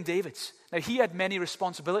of King David. Now, he had many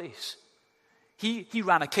responsibilities. He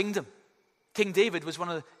ran a kingdom. King David was one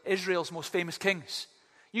of Israel's most famous kings.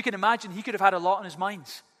 You can imagine he could have had a lot on his mind.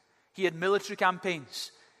 He had military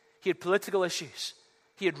campaigns. He had political issues.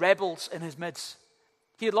 He had rebels in his midst.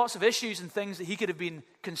 He had lots of issues and things that he could have been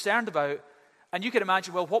concerned about. And you can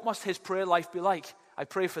imagine, well, what must his prayer life be like? I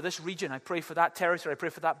pray for this region. I pray for that territory. I pray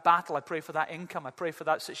for that battle. I pray for that income. I pray for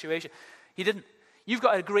that situation. He didn't. You've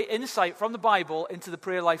got a great insight from the Bible into the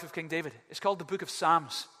prayer life of King David. It's called the book of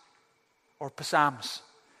Psalms or Psalms.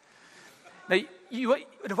 Now,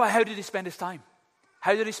 how did he spend his time?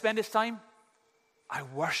 How did he spend his time? I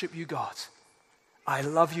worship you, God. I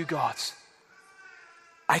love you, God.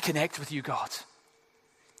 I connect with you, God.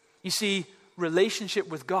 You see, relationship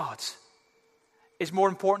with God is more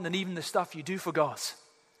important than even the stuff you do for God.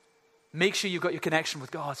 Make sure you've got your connection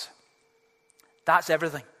with God. That's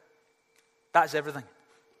everything. That's everything.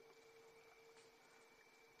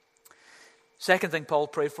 Second thing Paul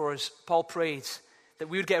prayed for is, Paul prayed that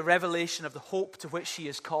we would get a revelation of the hope to which he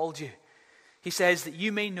has called you. He says that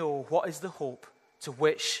you may know what is the hope to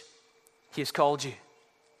which he has called you.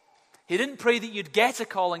 He didn't pray that you'd get a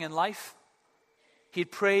calling in life.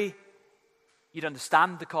 He'd pray you'd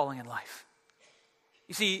understand the calling in life.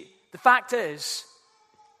 You see, the fact is,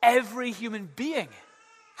 every human being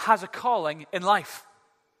has a calling in life.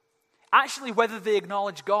 Actually, whether they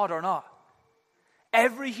acknowledge God or not,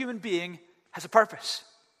 every human being has a purpose.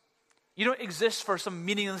 You don't exist for some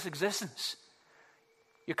meaningless existence.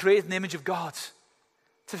 You're created in the image of God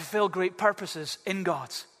to fulfill great purposes in God.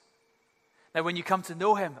 Now, when you come to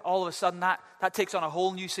know him, all of a sudden that takes on a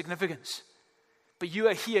whole new significance. But you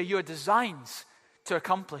are here, you are designed to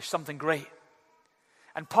accomplish something great.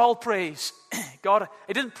 And Paul prays, God,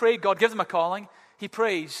 he didn't pray, God, give them a calling. He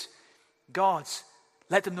prays, God,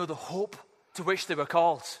 let them know the hope to which they were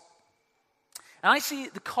called. And I see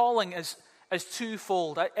the calling as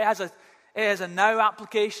twofold. It has a now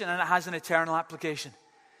application and it has an eternal application.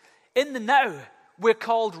 In the now, we're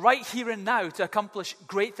called right here and now to accomplish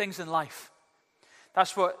great things in life.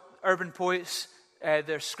 That's what urban poets,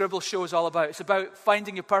 their scribble show is all about. It's about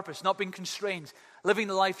finding your purpose, not being constrained, living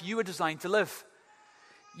the life you were designed to live.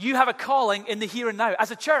 You have a calling in the here and now.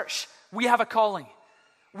 As a church, we have a calling.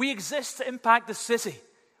 We exist to impact the city.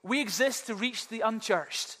 We exist to reach the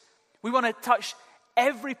unchurched. We want to touch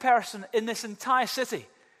every person in this entire city.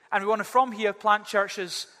 And we want to, from here, plant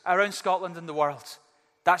churches around Scotland and the world.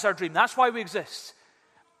 That's our dream. That's why we exist.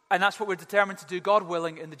 And that's what we're determined to do, God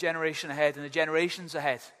willing, in the generation ahead, in the generations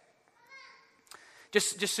ahead.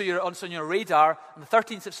 Just so you're on your radar, on the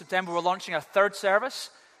 13th of September, we're launching our third service,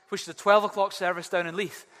 which is a 12 o'clock service down in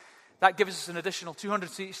Leith. That gives us an additional 200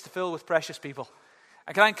 seats to fill with precious people.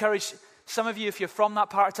 And can I encourage some of you, if you're from that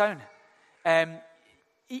part of town,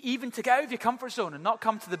 even to get out of your comfort zone and not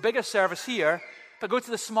come to the bigger service here, but go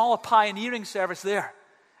to the smaller pioneering service there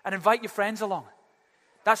and invite your friends along.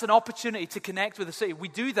 That's an opportunity to connect with the city. We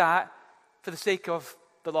do that for the sake of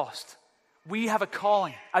the lost. We have a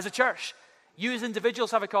calling as a church. You as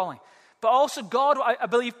individuals have a calling. But also God, I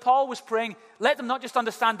believe Paul was praying, let them not just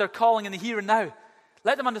understand their calling in the here and now.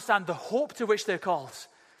 Let them understand the hope to which they're called.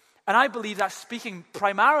 And I believe that's speaking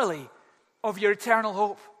primarily of your eternal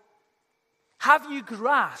hope. Have you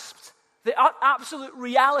grasped the absolute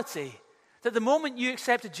reality that the moment you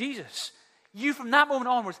accepted Jesus, you from that moment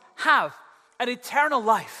onwards have an eternal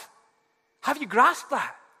life? Have you grasped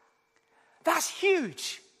that? That's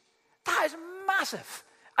huge. That is massive.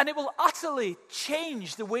 And it will utterly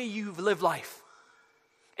change the way you live life.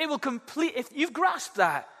 It will if you've grasped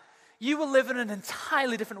that, you will live in an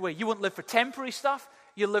entirely different way. You won't live for temporary stuff,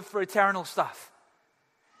 you'll live for eternal stuff.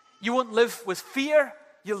 You won't live with fear,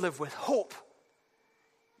 you'll live with hope.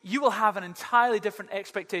 You will have an entirely different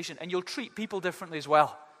expectation and you'll treat people differently as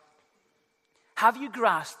well. Have you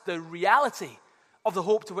grasped the reality of the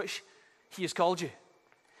hope to which he has called you?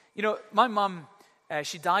 You know, my mum,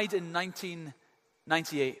 she died in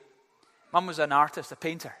 1998. Mum was an artist, a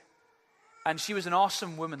painter. And she was an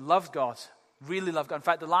awesome woman, loved God, really loved God. In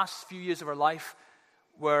fact, the last few years of her life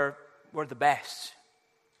were the best.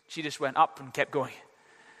 She just went up and kept going.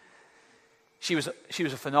 She was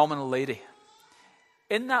a phenomenal lady.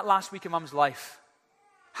 In that last week of Mum's life,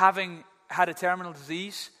 having had a terminal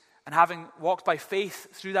disease and having walked by faith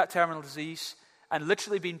through that terminal disease and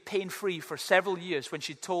literally been pain-free for several years, when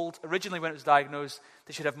she told, originally when it was diagnosed,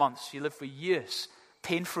 that she'd have months. She lived for years,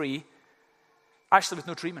 pain-free, actually with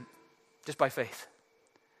no treatment, just by faith.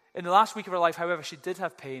 In the last week of her life, however, she did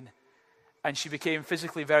have pain and she became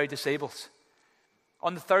physically very disabled.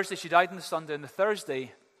 On the Thursday, she died on the Sunday. On the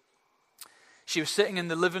Thursday, she was sitting in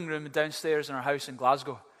the living room downstairs in her house in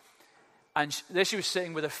Glasgow. And there she was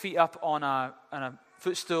sitting with her feet up on a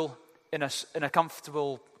footstool in a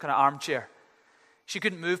comfortable kind of armchair. She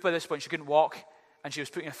couldn't move by this point. She couldn't walk. And she was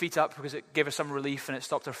putting her feet up because it gave her some relief and it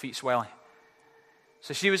stopped her feet swelling.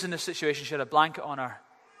 So she was in this situation. She had a blanket on her.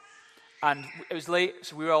 And it was late,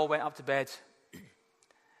 so we all went up to bed.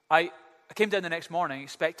 I came down the next morning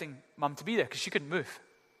expecting Mum to be there because she couldn't move.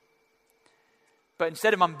 But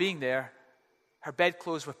instead of Mum being there, her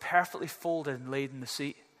bedclothes were perfectly folded and laid in the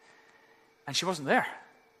seat. And she wasn't there.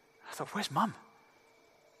 I thought, where's Mum?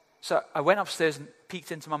 So I went upstairs and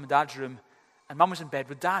peeked into Mum and Dad's room, and Mum was in bed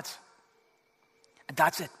with Dad. And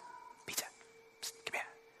Dad said, Peter, come here.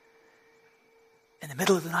 In the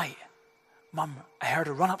middle of the night, Mum, I heard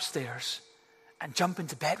her run upstairs and jump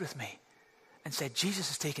into bed with me and said, Jesus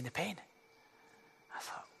is taking the pain. I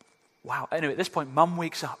thought, wow. Anyway, at this point, Mum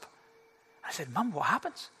wakes up. I said, Mum, what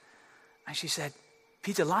happens? And she said,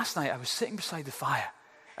 Peter, last night I was sitting beside the fire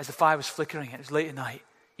as the fire was flickering. It was late at night.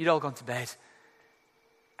 You'd all gone to bed.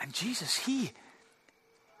 And Jesus, he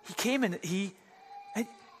came and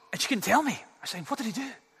and she couldn't tell me. I was saying, what did he do?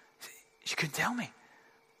 She couldn't tell me.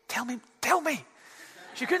 Tell me.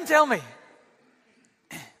 She couldn't tell me.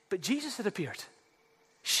 But Jesus had appeared.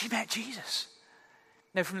 She met Jesus.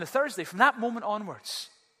 Now from that moment onwards,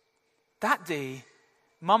 that day,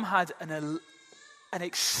 Mum had an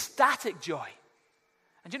ecstatic joy.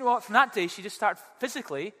 And you know what? From that day, she just started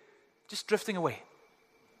physically just drifting away.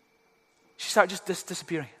 She started just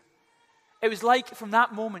disappearing. It was like from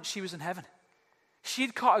that moment she was in heaven.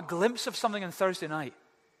 She'd caught a glimpse of something on Thursday night.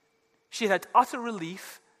 She had utter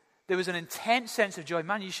relief. There was an intense sense of joy.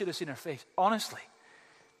 Man, you should have seen her face, honestly.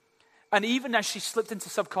 And even as she slipped into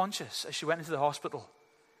subconscious, as she went into the hospital,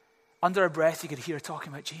 under her breath, you could hear her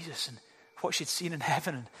talking about Jesus and what she'd seen in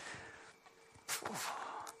heaven. And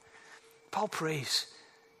Paul prays,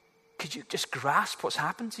 could you just grasp what's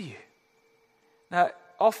happened to you? Now,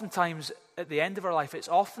 oftentimes at the end of our life, it's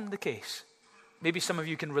often the case. Maybe some of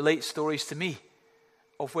you can relate stories to me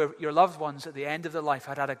of where your loved ones at the end of their life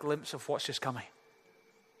had a glimpse of what's just coming.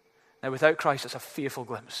 Now, without Christ, it's a fearful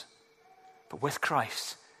glimpse. But with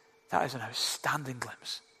Christ, that is an outstanding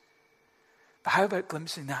glimpse. But how about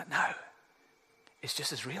glimpsing that now? It's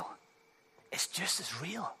just as real. It's just as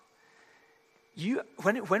real.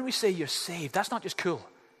 When we say you're saved, that's not just cool.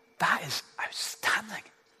 That is outstanding.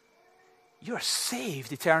 You are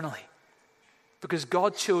saved eternally because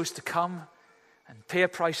God chose to come and pay a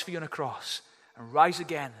price for you on a cross and rise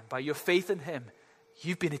again. And by your faith in him,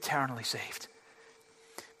 you've been eternally saved.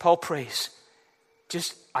 Paul prays,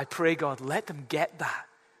 I pray, God, let them get that.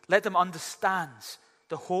 Let them understand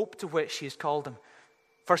the hope to which he has called them.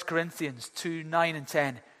 1 Corinthians 2, 9 and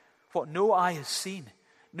 10. What no eye has seen,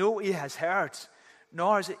 no ear has heard,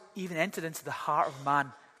 nor has it even entered into the heart of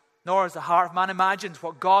man, nor has the heart of man imagined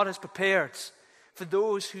what God has prepared for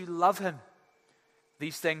those who love him.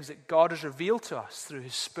 These things that God has revealed to us through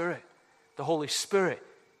his Spirit. The Holy Spirit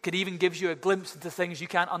can even give you a glimpse into things you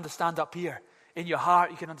can't understand up here. In your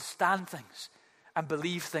heart, you can understand things and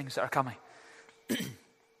believe things that are coming.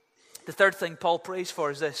 The third thing Paul prays for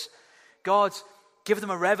is this. God, give them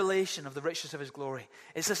a revelation of the riches of his glory.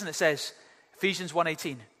 It says, Ephesians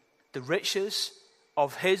 1:18, the riches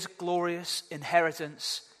of his glorious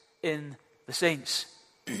inheritance in the saints.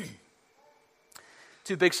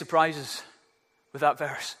 Two big surprises with that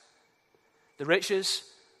verse. The riches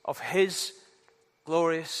of his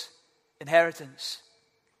glorious inheritance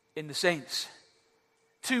in the saints.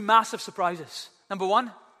 Two massive surprises. Number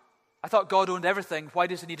one, I thought God owned everything. Why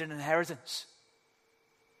does he need an inheritance?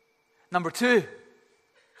 Number two,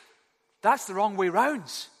 that's the wrong way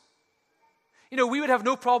round. You know, we would have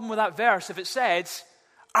no problem with that verse if it said,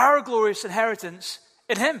 our glorious inheritance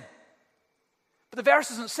in him. But the verse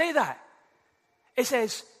doesn't say that. It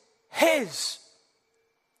says, his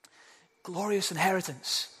glorious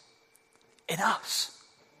inheritance in us.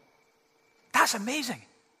 That's amazing.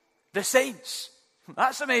 The saints.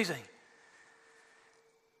 That's amazing.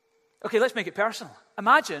 Okay, let's make it personal.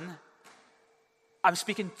 Imagine I'm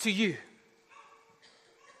speaking to you.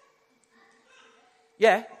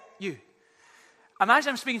 Yeah, you.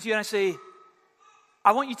 Imagine I'm speaking to you and I say,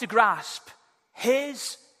 I want you to grasp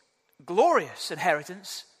his glorious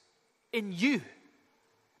inheritance in you.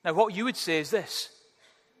 Now, what you would say is this.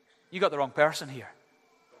 You got the wrong person here.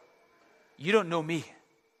 You don't know me.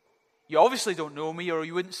 You obviously don't know me, or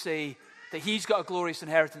you wouldn't say that he's got a glorious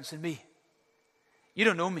inheritance in me. You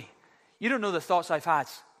don't know me. You don't know the thoughts I've had.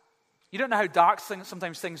 You don't know how dark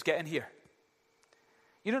sometimes things get in here.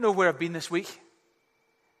 You don't know where I've been this week.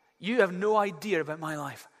 You have no idea about my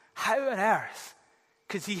life. How on earth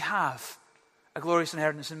could he have a glorious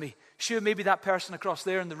inheritance in me? Sure, maybe that person across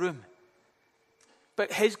there in the room.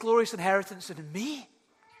 But his glorious inheritance in me?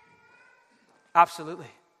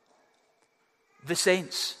 Absolutely. The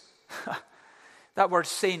saints. That word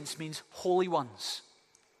saints means holy ones.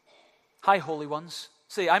 Hi, holy ones.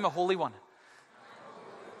 Say, I'm a holy one.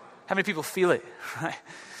 How many people feel it? Right?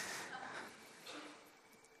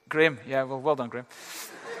 Graham. Yeah, well done, Graham.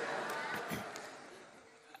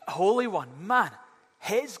 Holy one. Man,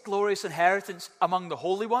 his glorious inheritance among the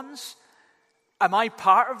holy ones. Am I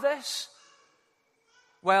part of this?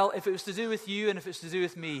 Well, if it was to do with you and if it's to do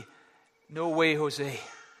with me, no way, Jose.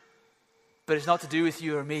 But it's not to do with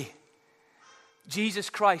you or me. Jesus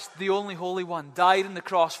Christ, the only holy one, died on the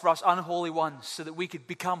cross for us unholy ones so that we could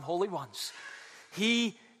become holy ones.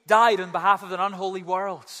 He died on behalf of an unholy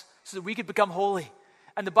world so that we could become holy.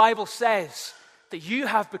 And the Bible says that you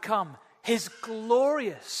have become his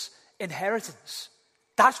glorious inheritance.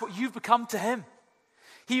 That's what you've become to him.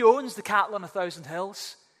 He owns the cattle on 1,000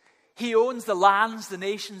 hills. He owns the lands, the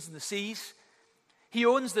nations, and the seas. He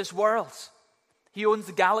owns this world. He owns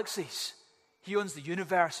the galaxies. He owns the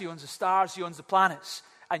universe. He owns the stars. He owns the planets.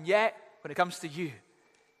 And yet, when it comes to you,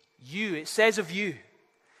 it says of you,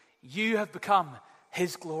 you have become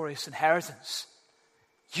his glorious inheritance.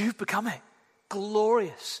 You've become it.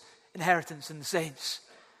 Glorious inheritance in the saints.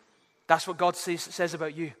 That's what God says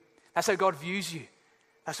about you. That's how God views you.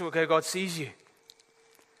 That's how God sees you.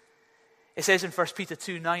 It says in 1 Peter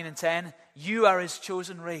 2, 9 and 10, you are his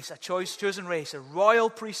chosen race, chosen race, a royal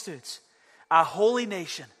priesthood, a holy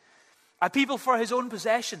nation, a people for his own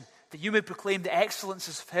possession, that you may proclaim the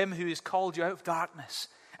excellences of him who has called you out of darkness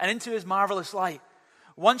and into his marvelous light.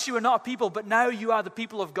 Once you were not a people, but now you are the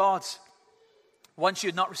people of God. Once you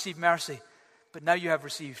had not received mercy, but now you have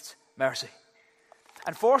received mercy.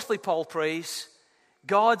 And fourthly, Paul prays,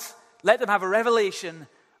 God, let them have a revelation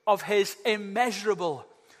of his immeasurable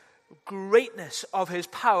greatness of his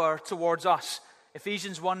power towards us.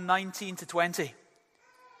 Ephesians 1, 19 to 20.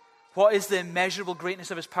 What is the immeasurable greatness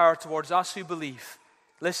of his power towards us who believe?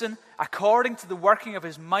 Listen, according to the working of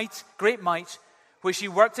his might, great might, which he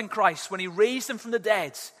worked in Christ when he raised him from the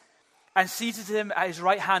dead and seated him at his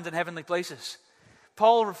right hand in heavenly places.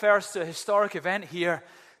 Paul refers to a historic event here,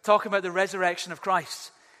 talking about the resurrection of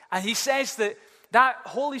Christ. And he says that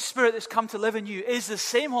Holy Spirit that's come to live in you is the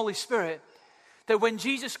same Holy Spirit that when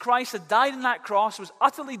Jesus Christ had died on that cross, was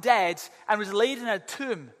utterly dead, and was laid in a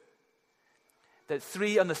tomb, that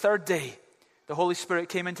on the third day, the Holy Spirit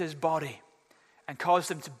came into his body and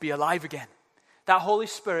caused him to be alive again. That Holy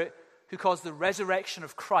Spirit who caused the resurrection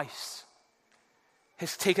of Christ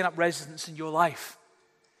has taken up residence in your life.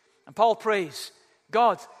 And Paul prays,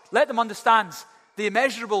 God, let them understand the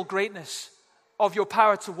immeasurable greatness of your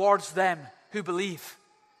power towards them who believe.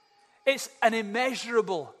 It's an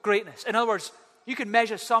immeasurable greatness. In other words, you can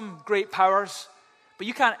measure some great powers, but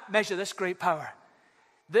you can't measure this great power.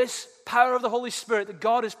 This power of the Holy Spirit that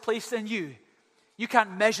God has placed in you, you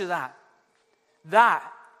can't measure that. That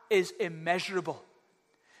is immeasurable.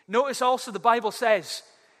 Notice also the Bible says,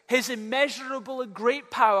 his immeasurable and great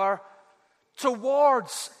power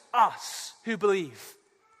towards us who believe.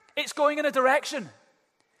 It's going in a direction.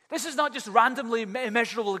 This is not just randomly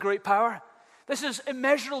immeasurable great power. This is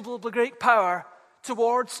immeasurable great power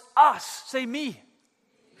towards us. Say me.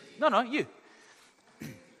 No, you.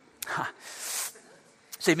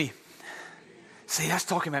 Say me. Say, that's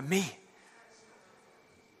talking about me.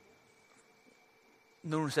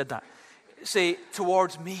 No one said that. Say,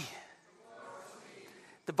 towards me.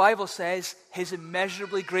 The Bible says his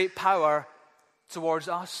immeasurably great power towards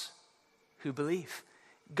us who believe.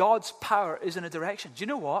 God's power is in a direction. Do you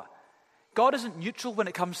know what? God isn't neutral when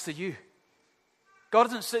it comes to you. God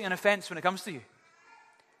isn't sitting on a fence when it comes to you.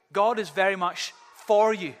 God is very much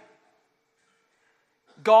for you.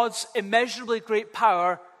 God's immeasurably great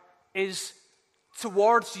power is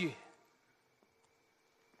towards you.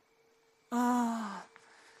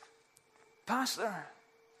 Pastor,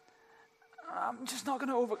 I'm just not going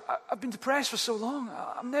to I've been depressed for so long.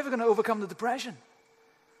 I'm never going to overcome the depression.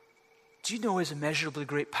 Do you know his immeasurably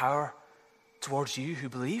great power towards you who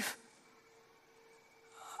believe?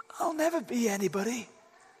 I'll never be anybody.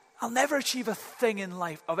 I'll never achieve a thing in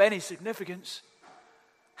life of any significance.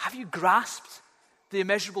 Have you grasped the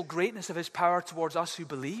immeasurable greatness of his power towards us who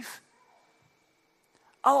believe?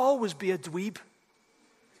 I'll always be a dweeb.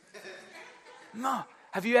 No.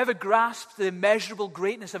 Have you ever grasped the immeasurable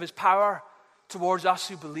greatness of his power towards us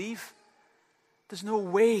who believe? There's no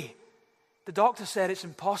way. The doctor said it's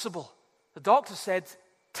impossible. The doctor said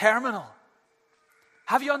terminal.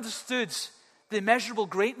 Have you understood the immeasurable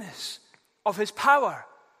greatness of his power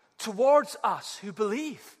towards us who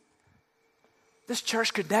believe? This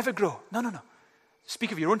church could never grow. No.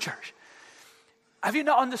 Speak of your own church. Have you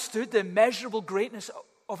not understood the immeasurable greatness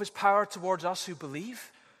of his power towards us who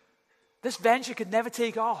believe? This venture could never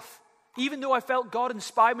take off. Even though I felt God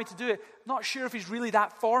inspired me to do it, not sure if he's really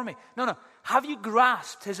that for me. No. Have you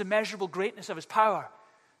grasped his immeasurable greatness of his power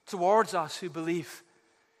towards us who believe?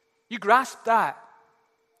 You grasp that,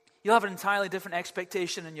 you'll have an entirely different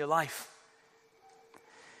expectation in your life.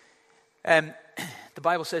 The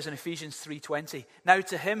Bible says in Ephesians 3:20, now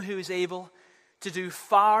to him who is able to do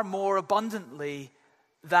far more abundantly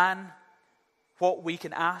than what we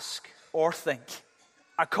can ask or think,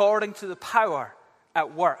 according to the power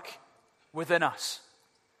at work within us.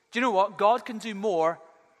 Do you know what? God can do more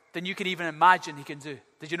than you can even imagine he can do.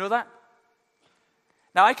 Did you know that?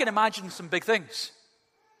 Now, I can imagine some big things,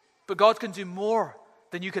 but God can do more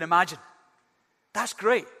than you can imagine. That's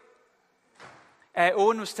great.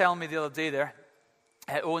 Owen was telling me the other day there,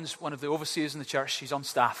 Owen's one of the overseers in the church. He's on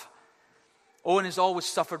staff. Owen has always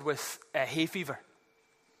suffered with hay fever,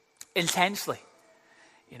 intensely.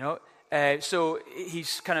 So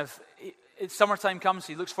he's it's summertime comes,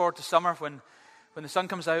 he looks forward to summer when the sun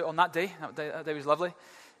comes out on that day. That day was lovely.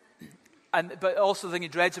 But also the thing he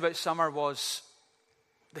dreads about summer was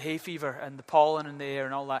the hay fever and the pollen in the air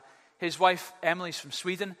and all that. His wife, Emily's from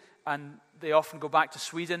Sweden, and they often go back to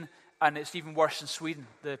Sweden, and it's even worse in Sweden.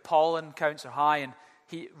 The pollen counts are high, and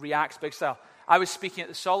he reacts big style. I was speaking at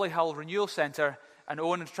the Solihull Renewal Centre, and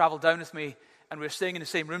Owen had travelled down with me, and we were staying in the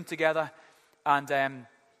same room together, and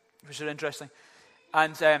which was interesting.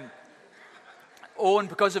 And Owen,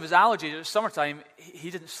 because of his allergies, it was summertime, he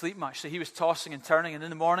didn't sleep much, so he was tossing and turning, and in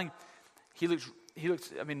the morning, he looked,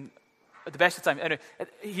 at the best of time,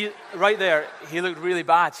 anyway, right there, he looked really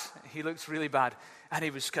bad. He looked really bad. And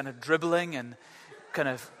he was kind of dribbling and kind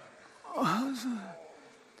of,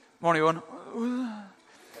 morning, Owen.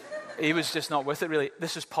 He was just not with it, really.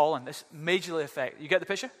 This was pollen. This majorly affect. You get the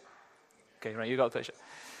picture? Okay, right, you got the picture.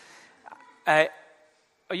 Are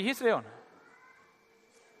you here today, Owen?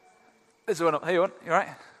 This is Owen. Hey, Owen, you all right?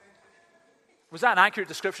 Was that an accurate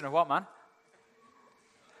description of what, man?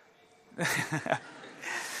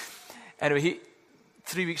 Anyway,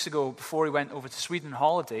 3 weeks ago, before he went over to Sweden on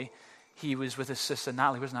holiday, he was with his sister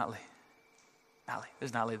Natalie. Where's Natalie?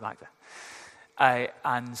 There's Natalie back there.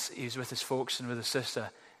 And he was with his folks and with his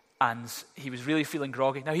sister, and he was really feeling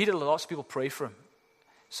groggy. Now, he had lots of people pray for him,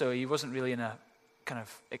 so he wasn't really in a kind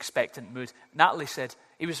of expectant mood. Natalie said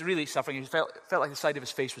he was really suffering. He felt like the side of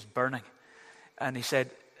his face was burning, and he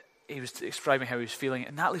said he was describing how he was feeling.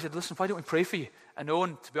 And Natalie said, "Listen, why don't we pray for you?" And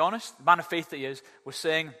Owen, to be honest, the man of faith that he is, was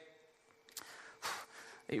saying,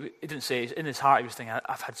 he didn't say it, in his heart he was thinking,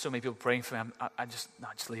 I've had so many people praying for me,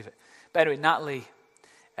 just leave it. But anyway, Natalie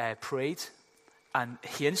prayed, and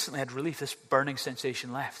he instantly had relief. This burning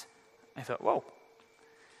sensation left. I thought, whoa.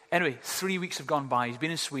 Anyway, 3 weeks have gone by. He's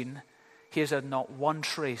been in Sweden. He has had not one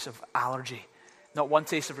trace of allergy, not one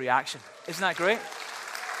taste of reaction. Isn't that great?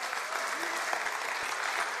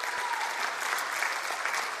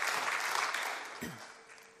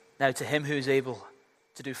 Now, to him who is able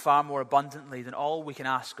to do far more abundantly than all we can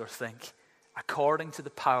ask or think, according to the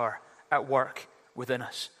power at work within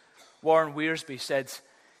us. Warren Wiersbe said,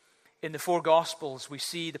 in the four Gospels, we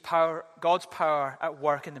see God's power at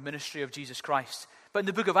work in the ministry of Jesus Christ. But in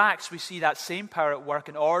the book of Acts, we see that same power at work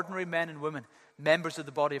in ordinary men and women, members of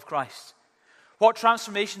the body of Christ. What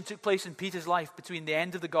transformation took place in Peter's life between the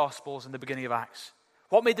end of the Gospels and the beginning of Acts?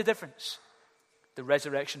 What made the difference? The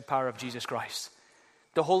resurrection power of Jesus Christ.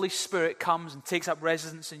 The Holy Spirit comes and takes up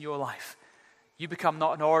residence in your life. You become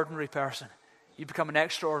not an ordinary person. You become an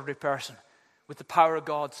extraordinary person with the power of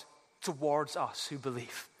God towards us who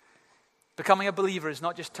believe. Becoming a believer is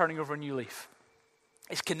not just turning over a new leaf.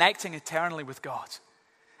 It's connecting eternally with God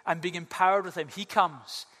and being empowered with Him. He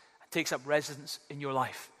comes and takes up residence in your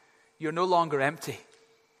life. You're no longer empty.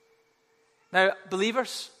 Now,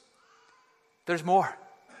 believers, there's more.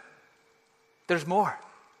 There's more.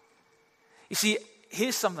 You see,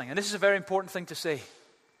 here's something, and this is a very important thing to say.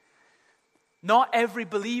 Not every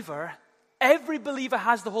believer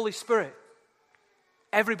has the Holy Spirit.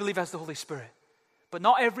 Every believer has the Holy Spirit. But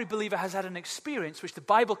not every believer has had an experience which the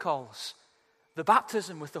Bible calls the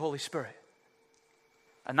baptism with the Holy Spirit.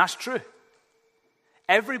 And that's true.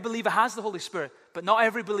 Every believer has the Holy Spirit, but not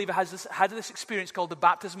every believer has had this experience called the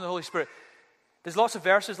baptism of the Holy Spirit. There's lots of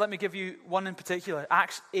verses. Let me give you one in particular.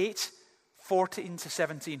 Acts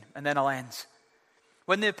 8:14-17, and then I'll end.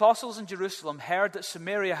 When the apostles in Jerusalem heard that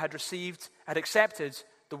Samaria had accepted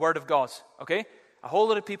the word of God, okay? A whole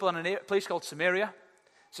lot of people in a place called Samaria,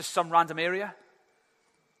 it's just some random area,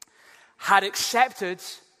 had accepted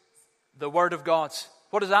the word of God.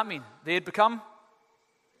 What does that mean? They had become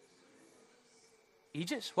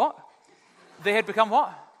Egypts. What? They had become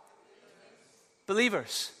what?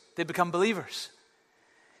 Believers. They'd become believers.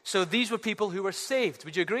 So these were people who were saved.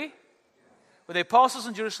 Would you agree? When the apostles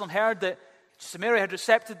in Jerusalem heard that Samaria had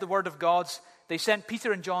accepted the word of God, they sent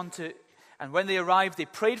Peter and John and when they arrived, they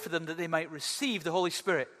prayed for them that they might receive the Holy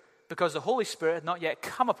Spirit, because the Holy Spirit had not yet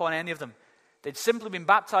come upon any of them. They'd simply been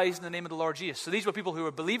baptized in the name of the Lord Jesus. So these were people who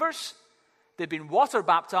were believers. They'd been water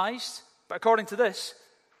baptized, but according to this,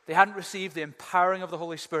 they hadn't received the empowering of the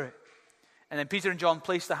Holy Spirit. And then Peter and John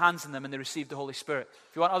placed their hands on them and they received the Holy Spirit.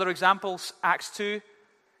 If you want other examples, Acts 2,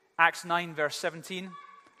 Acts 9, verse 17,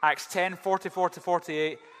 Acts 10,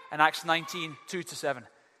 44-48, and Acts 19, 2-7.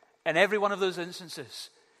 In every one of those instances,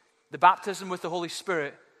 the baptism with the Holy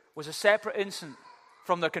Spirit was a separate instant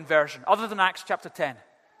from their conversion. Other than Acts chapter 10,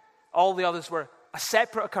 all the others were a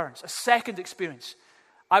separate occurrence, a second experience.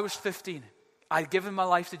 I was 15. I'd given my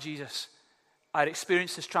life to Jesus. I'd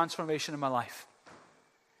experienced this transformation in my life.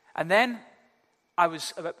 And then I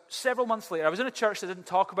was about several months later, I was in a church that didn't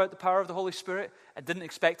talk about the power of the Holy Spirit and didn't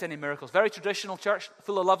expect any miracles. Very traditional church,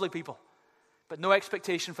 full of lovely people, but no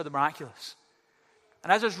expectation for the miraculous.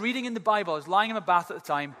 And as I was reading in the Bible, I was lying in my bath at the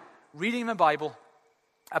time, reading my Bible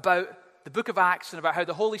about the book of Acts and about how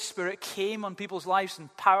the Holy Spirit came on people's lives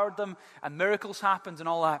and powered them and miracles happened and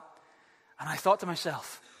all that. And I thought to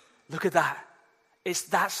myself, look at that. It's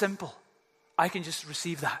that simple. I can just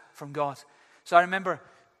receive that from God. So I remember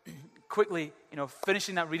quickly,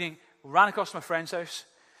 finishing that reading, ran across to my friend's house.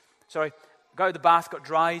 Got out of the bath, got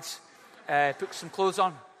dried, put some clothes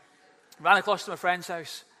on, ran across to my friend's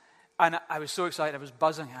house. And I was so excited, I was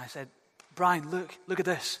buzzing. I said, Brian, look at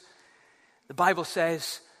this. The Bible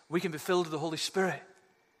says we can be filled with the Holy Spirit.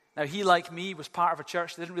 Now, he, like me, was part of a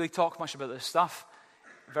church that didn't really talk much about this stuff.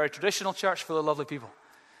 A very traditional church full of lovely people.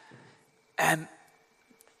 And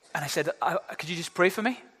I said, could you just pray for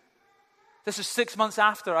me? This was 6 months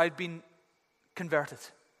after I'd been converted.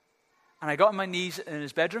 And I got on my knees in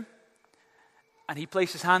his bedroom, and he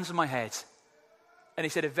placed his hands on my head. And he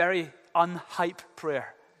said a very unhype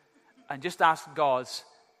prayer. And just asked God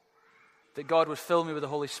that God would fill me with the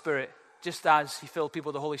Holy Spirit, just as he filled people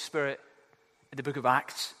with the Holy Spirit in the book of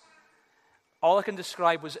Acts. All I can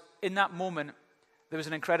describe was, in that moment, there was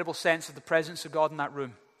an incredible sense of the presence of God in that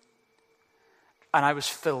room. And I was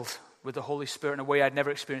filled with the Holy Spirit in a way I'd never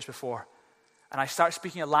experienced before. And I started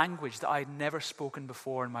speaking a language that I'd never spoken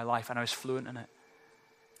before in my life, and I was fluent in it.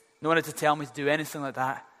 No one had to tell me to do anything like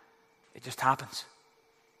that. It just happens.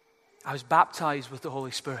 I was baptized with the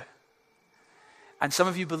Holy Spirit. And some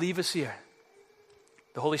of you believers here,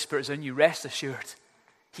 the Holy Spirit is in you, rest assured.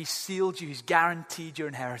 He's sealed you, he's guaranteed your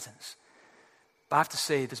inheritance. But I have to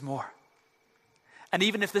say, there's more. And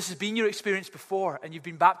even if this has been your experience before, and you've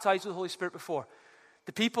been baptized with the Holy Spirit before,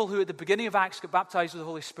 the people who at the beginning of Acts got baptized with the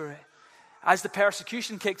Holy Spirit, as the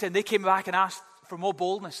persecution kicked in, they came back and asked for more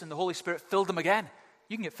boldness, and the Holy Spirit filled them again.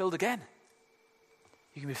 You can get filled again.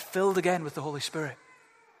 You can be filled again with the Holy Spirit.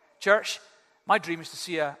 Church, my dream is to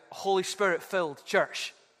see a Holy Spirit-filled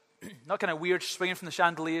church. Not kind of weird, swinging from the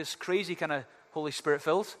chandeliers, crazy kind of Holy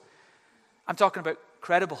Spirit-filled. I'm talking about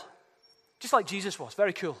credible. Just like Jesus was,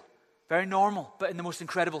 very cool, very normal, but in the most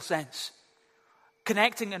incredible sense.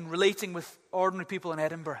 Connecting and relating with ordinary people in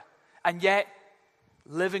Edinburgh, and yet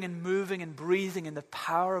living and moving and breathing in the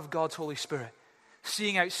power of God's Holy Spirit.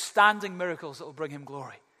 Seeing outstanding miracles that will bring him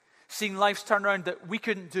glory. Seeing lives turn around that we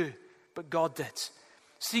couldn't do, but God did.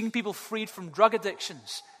 Seeing people freed from drug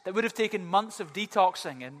addictions that would have taken months of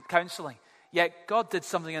detoxing and counseling, yet God did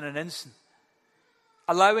something in an instant.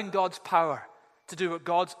 Allowing God's power to do what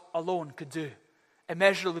God alone could do,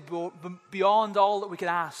 immeasurably beyond all that we could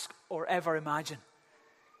ask or ever imagine.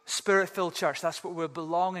 Spirit-filled church, that's what we're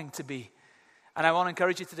belonging to be. And I want to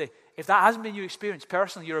encourage you today, if that hasn't been your experience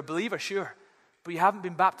personally, you're a believer, sure, but you haven't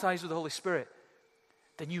been baptized with the Holy Spirit,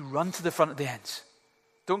 then you run to the front of the ends.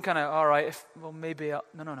 Don't kind of, all right, maybe,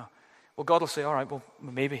 no. Well, God will say, all right, well,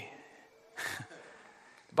 maybe.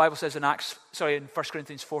 The Bible says in 1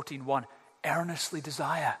 Corinthians 14:1, earnestly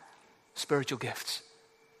desire spiritual gifts.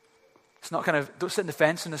 It's not kind of, don't sit in the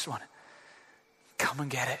fence in this one. Come and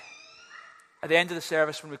get it. At the end of the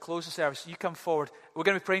service, when we close the service, you come forward. We're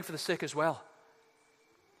going to be praying for the sick as well.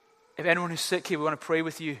 If anyone who's sick here, we want to pray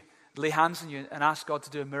with you, lay hands on you, and ask God to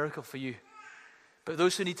do a miracle for you. But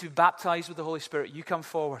those who need to be baptized with the Holy Spirit, you come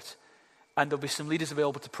forward, and there'll be some leaders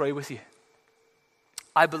available to pray with you.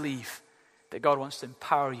 I believe that God wants to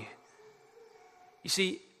empower you. You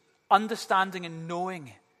see, understanding and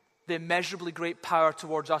knowing the immeasurably great power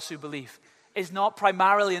towards us who believe is not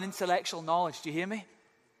primarily an intellectual knowledge. Do you hear me?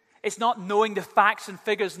 It's not knowing the facts and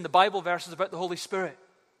figures in the Bible verses about the Holy Spirit.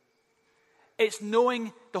 It's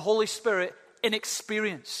knowing the Holy Spirit in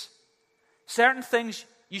experience. Certain things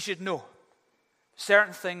you should know.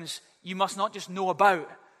 Certain things you must not just know about,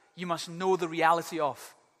 you must know the reality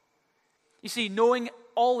of. You see, knowing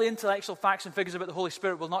all the intellectual facts and figures about the Holy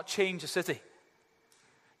Spirit will not change a city.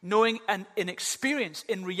 Knowing and in experience,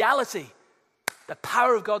 in reality, the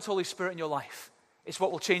power of God's Holy Spirit in your life is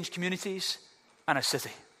what will change communities and a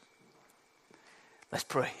city. Let's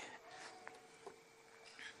pray.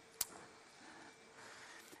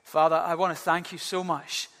 Father, I want to thank you so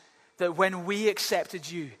much that when we accepted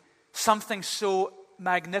you, something so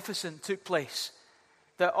magnificent took place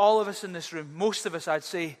that all of us in this room, most of us I'd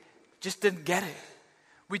say, just didn't get it.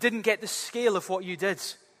 We didn't get the scale of what you did.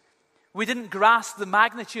 We didn't grasp the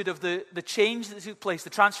magnitude of the change that took place, the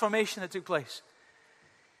transformation that took place.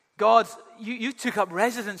 God, you took up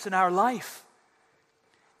residence in our life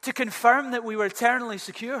to confirm that we were eternally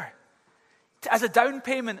secure, as a down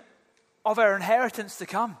payment of our inheritance to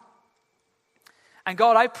come. And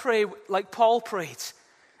God, I pray like Paul prayed.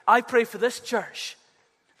 I pray for this church,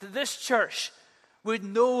 that this church would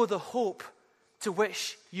know the hope to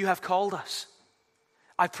which you have called us.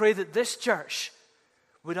 I pray that this church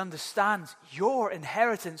would understand your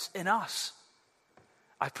inheritance in us.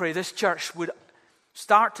 I pray this church would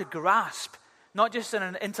start to grasp, not just in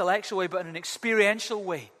an intellectual way, but in an experiential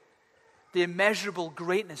way, the immeasurable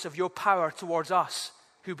greatness of your power towards us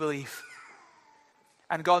who believe.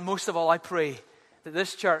 And God, most of all, I pray that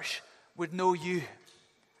this church would know you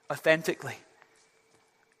authentically,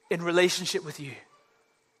 in relationship with you.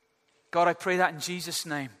 God, I pray that in Jesus'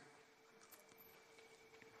 name.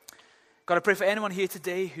 God, I pray for anyone here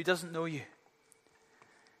today who doesn't know you.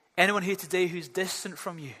 Anyone here today who's distant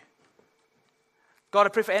from you. God, I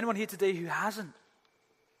pray for anyone here today who hasn't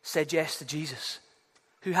said yes to Jesus,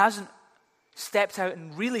 who hasn't stepped out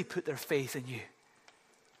and really put their faith in you.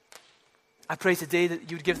 I pray today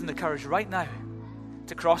that you would give them the courage right now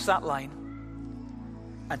to cross that line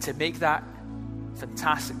and to make that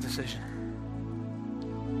fantastic decision.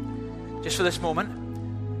 Just for this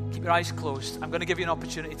moment, keep your eyes closed. I'm going to give you an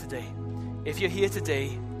opportunity today. If you're here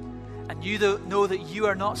today and you know that you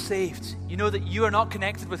are not saved, you know that you are not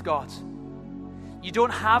connected with God, you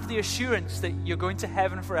don't have the assurance that you're going to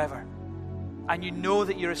heaven forever, and you know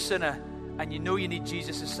that you're a sinner and you know you need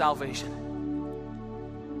Jesus' salvation.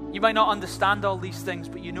 You might not understand all these things,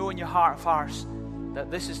 but you know in your heart of hearts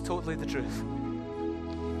that this is totally the truth.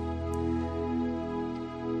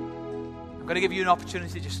 I'm going to give you an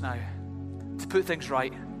opportunity just now to put things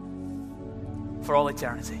right for all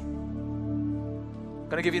eternity. I'm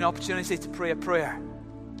going to give you an opportunity to pray a prayer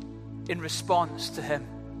in response to Him.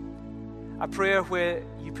 A prayer where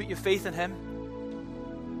you put your faith in Him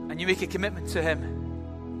and you make a commitment to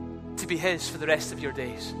Him to be His for the rest of your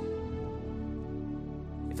days.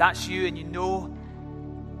 If that's you and you know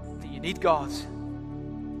that you need God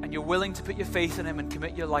and you're willing to put your faith in Him and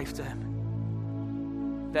commit your life to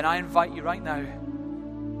Him, then I invite you right now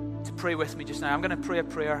to pray with me just now. I'm going to pray a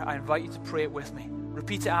prayer. I invite you to pray it with me.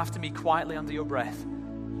 Repeat it after me quietly under your breath.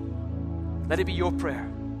 Let it be your prayer.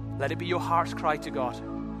 Let it be your heart's cry to God.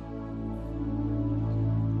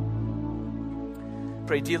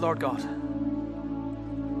 Pray, dear Lord God,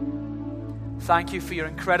 thank you for your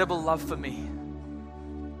incredible love for me.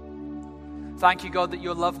 Thank you, God, that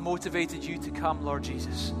your love motivated you to come, Lord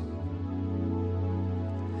Jesus.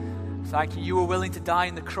 Thank you, you were willing to die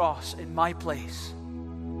on the cross in my place.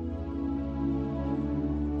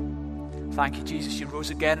 Thank you, Jesus, you rose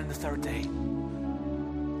again on the third day.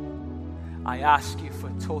 I ask you for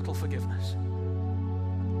total forgiveness.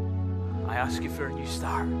 I ask you for a new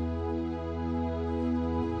start.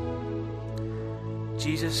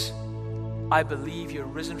 Jesus, I believe you're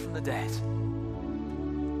risen from the dead.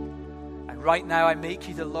 And right now I make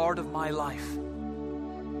you the Lord of my life.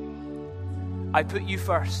 I put you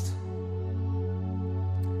first.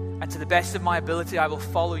 And to the best of my ability, I will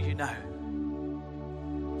follow you now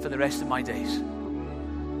for the rest of my days.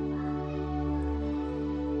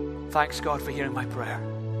 Thanks, God, for hearing my prayer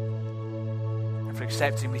and for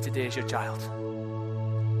accepting me today as your child.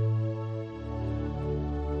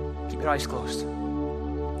 Keep your eyes closed.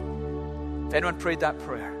 If anyone prayed that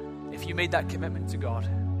prayer, if you made that commitment to God,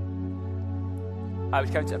 I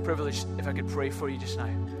would count it a privilege if I could pray for you just now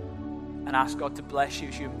and ask God to bless you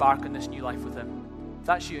as you embark on this new life with Him. If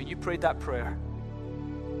that's you and you prayed that prayer,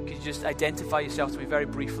 could you just identify yourself to me very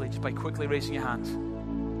briefly, just by quickly raising your hand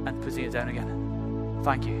and putting it down again?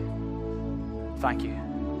 Thank you. Thank you.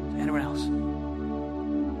 Anyone else?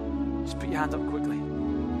 Just put your hand up quickly.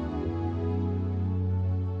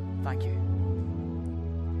 Thank you.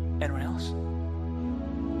 Anyone else?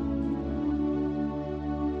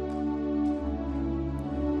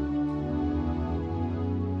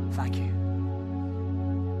 Thank you.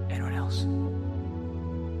 Anyone else?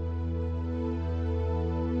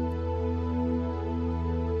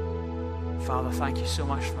 Father, thank you so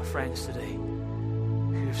much for my friends today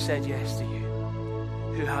who have said yes to you,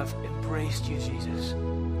 who have embraced you, Jesus,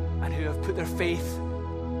 and who have put their faith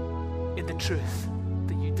in the truth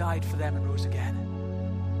that you died for them and rose again.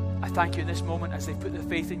 I thank you in this moment as they've put their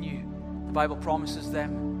faith in you. The Bible promises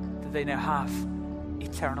them that they now have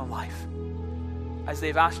eternal life. As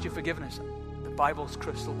they've asked your forgiveness, the Bible's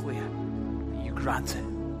crystal clear that you grant it.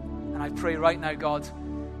 And I pray right now, God,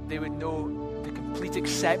 they would know the complete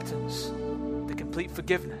acceptance, the complete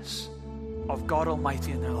forgiveness of God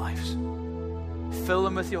Almighty in their lives. Fill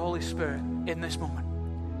them with your Holy Spirit in this moment.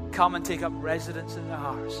 Come and take up residence in their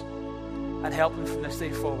hearts and help them from this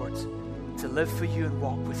day forward to live for you and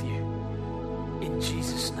walk with you. In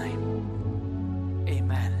Jesus' name,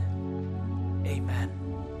 amen. Amen.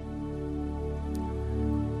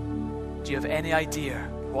 Do you have any idea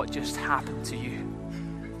what just happened to you?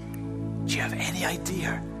 Do you have any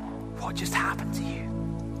idea what just happened to you?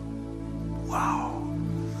 Wow.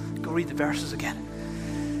 Go read the verses again.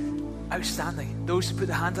 Outstanding. Those who put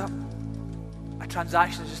the hand up, a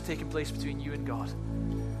transaction has just taken place between you and God.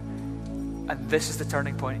 And this is the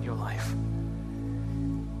turning point in your life.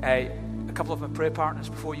 A couple of my prayer partners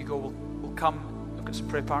before you go will come. I've got some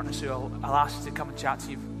prayer partners who I'll ask to come and chat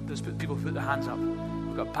to you. Those people who put their hands up.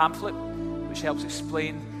 We've got a pamphlet which helps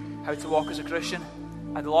explain how to walk as a Christian,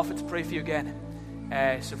 and they'll offer to pray for you again.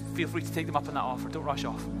 So feel free to take them up on that offer. Don't rush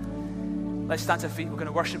off. Let's stand to our feet. We're going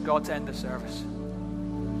to worship God to end this service.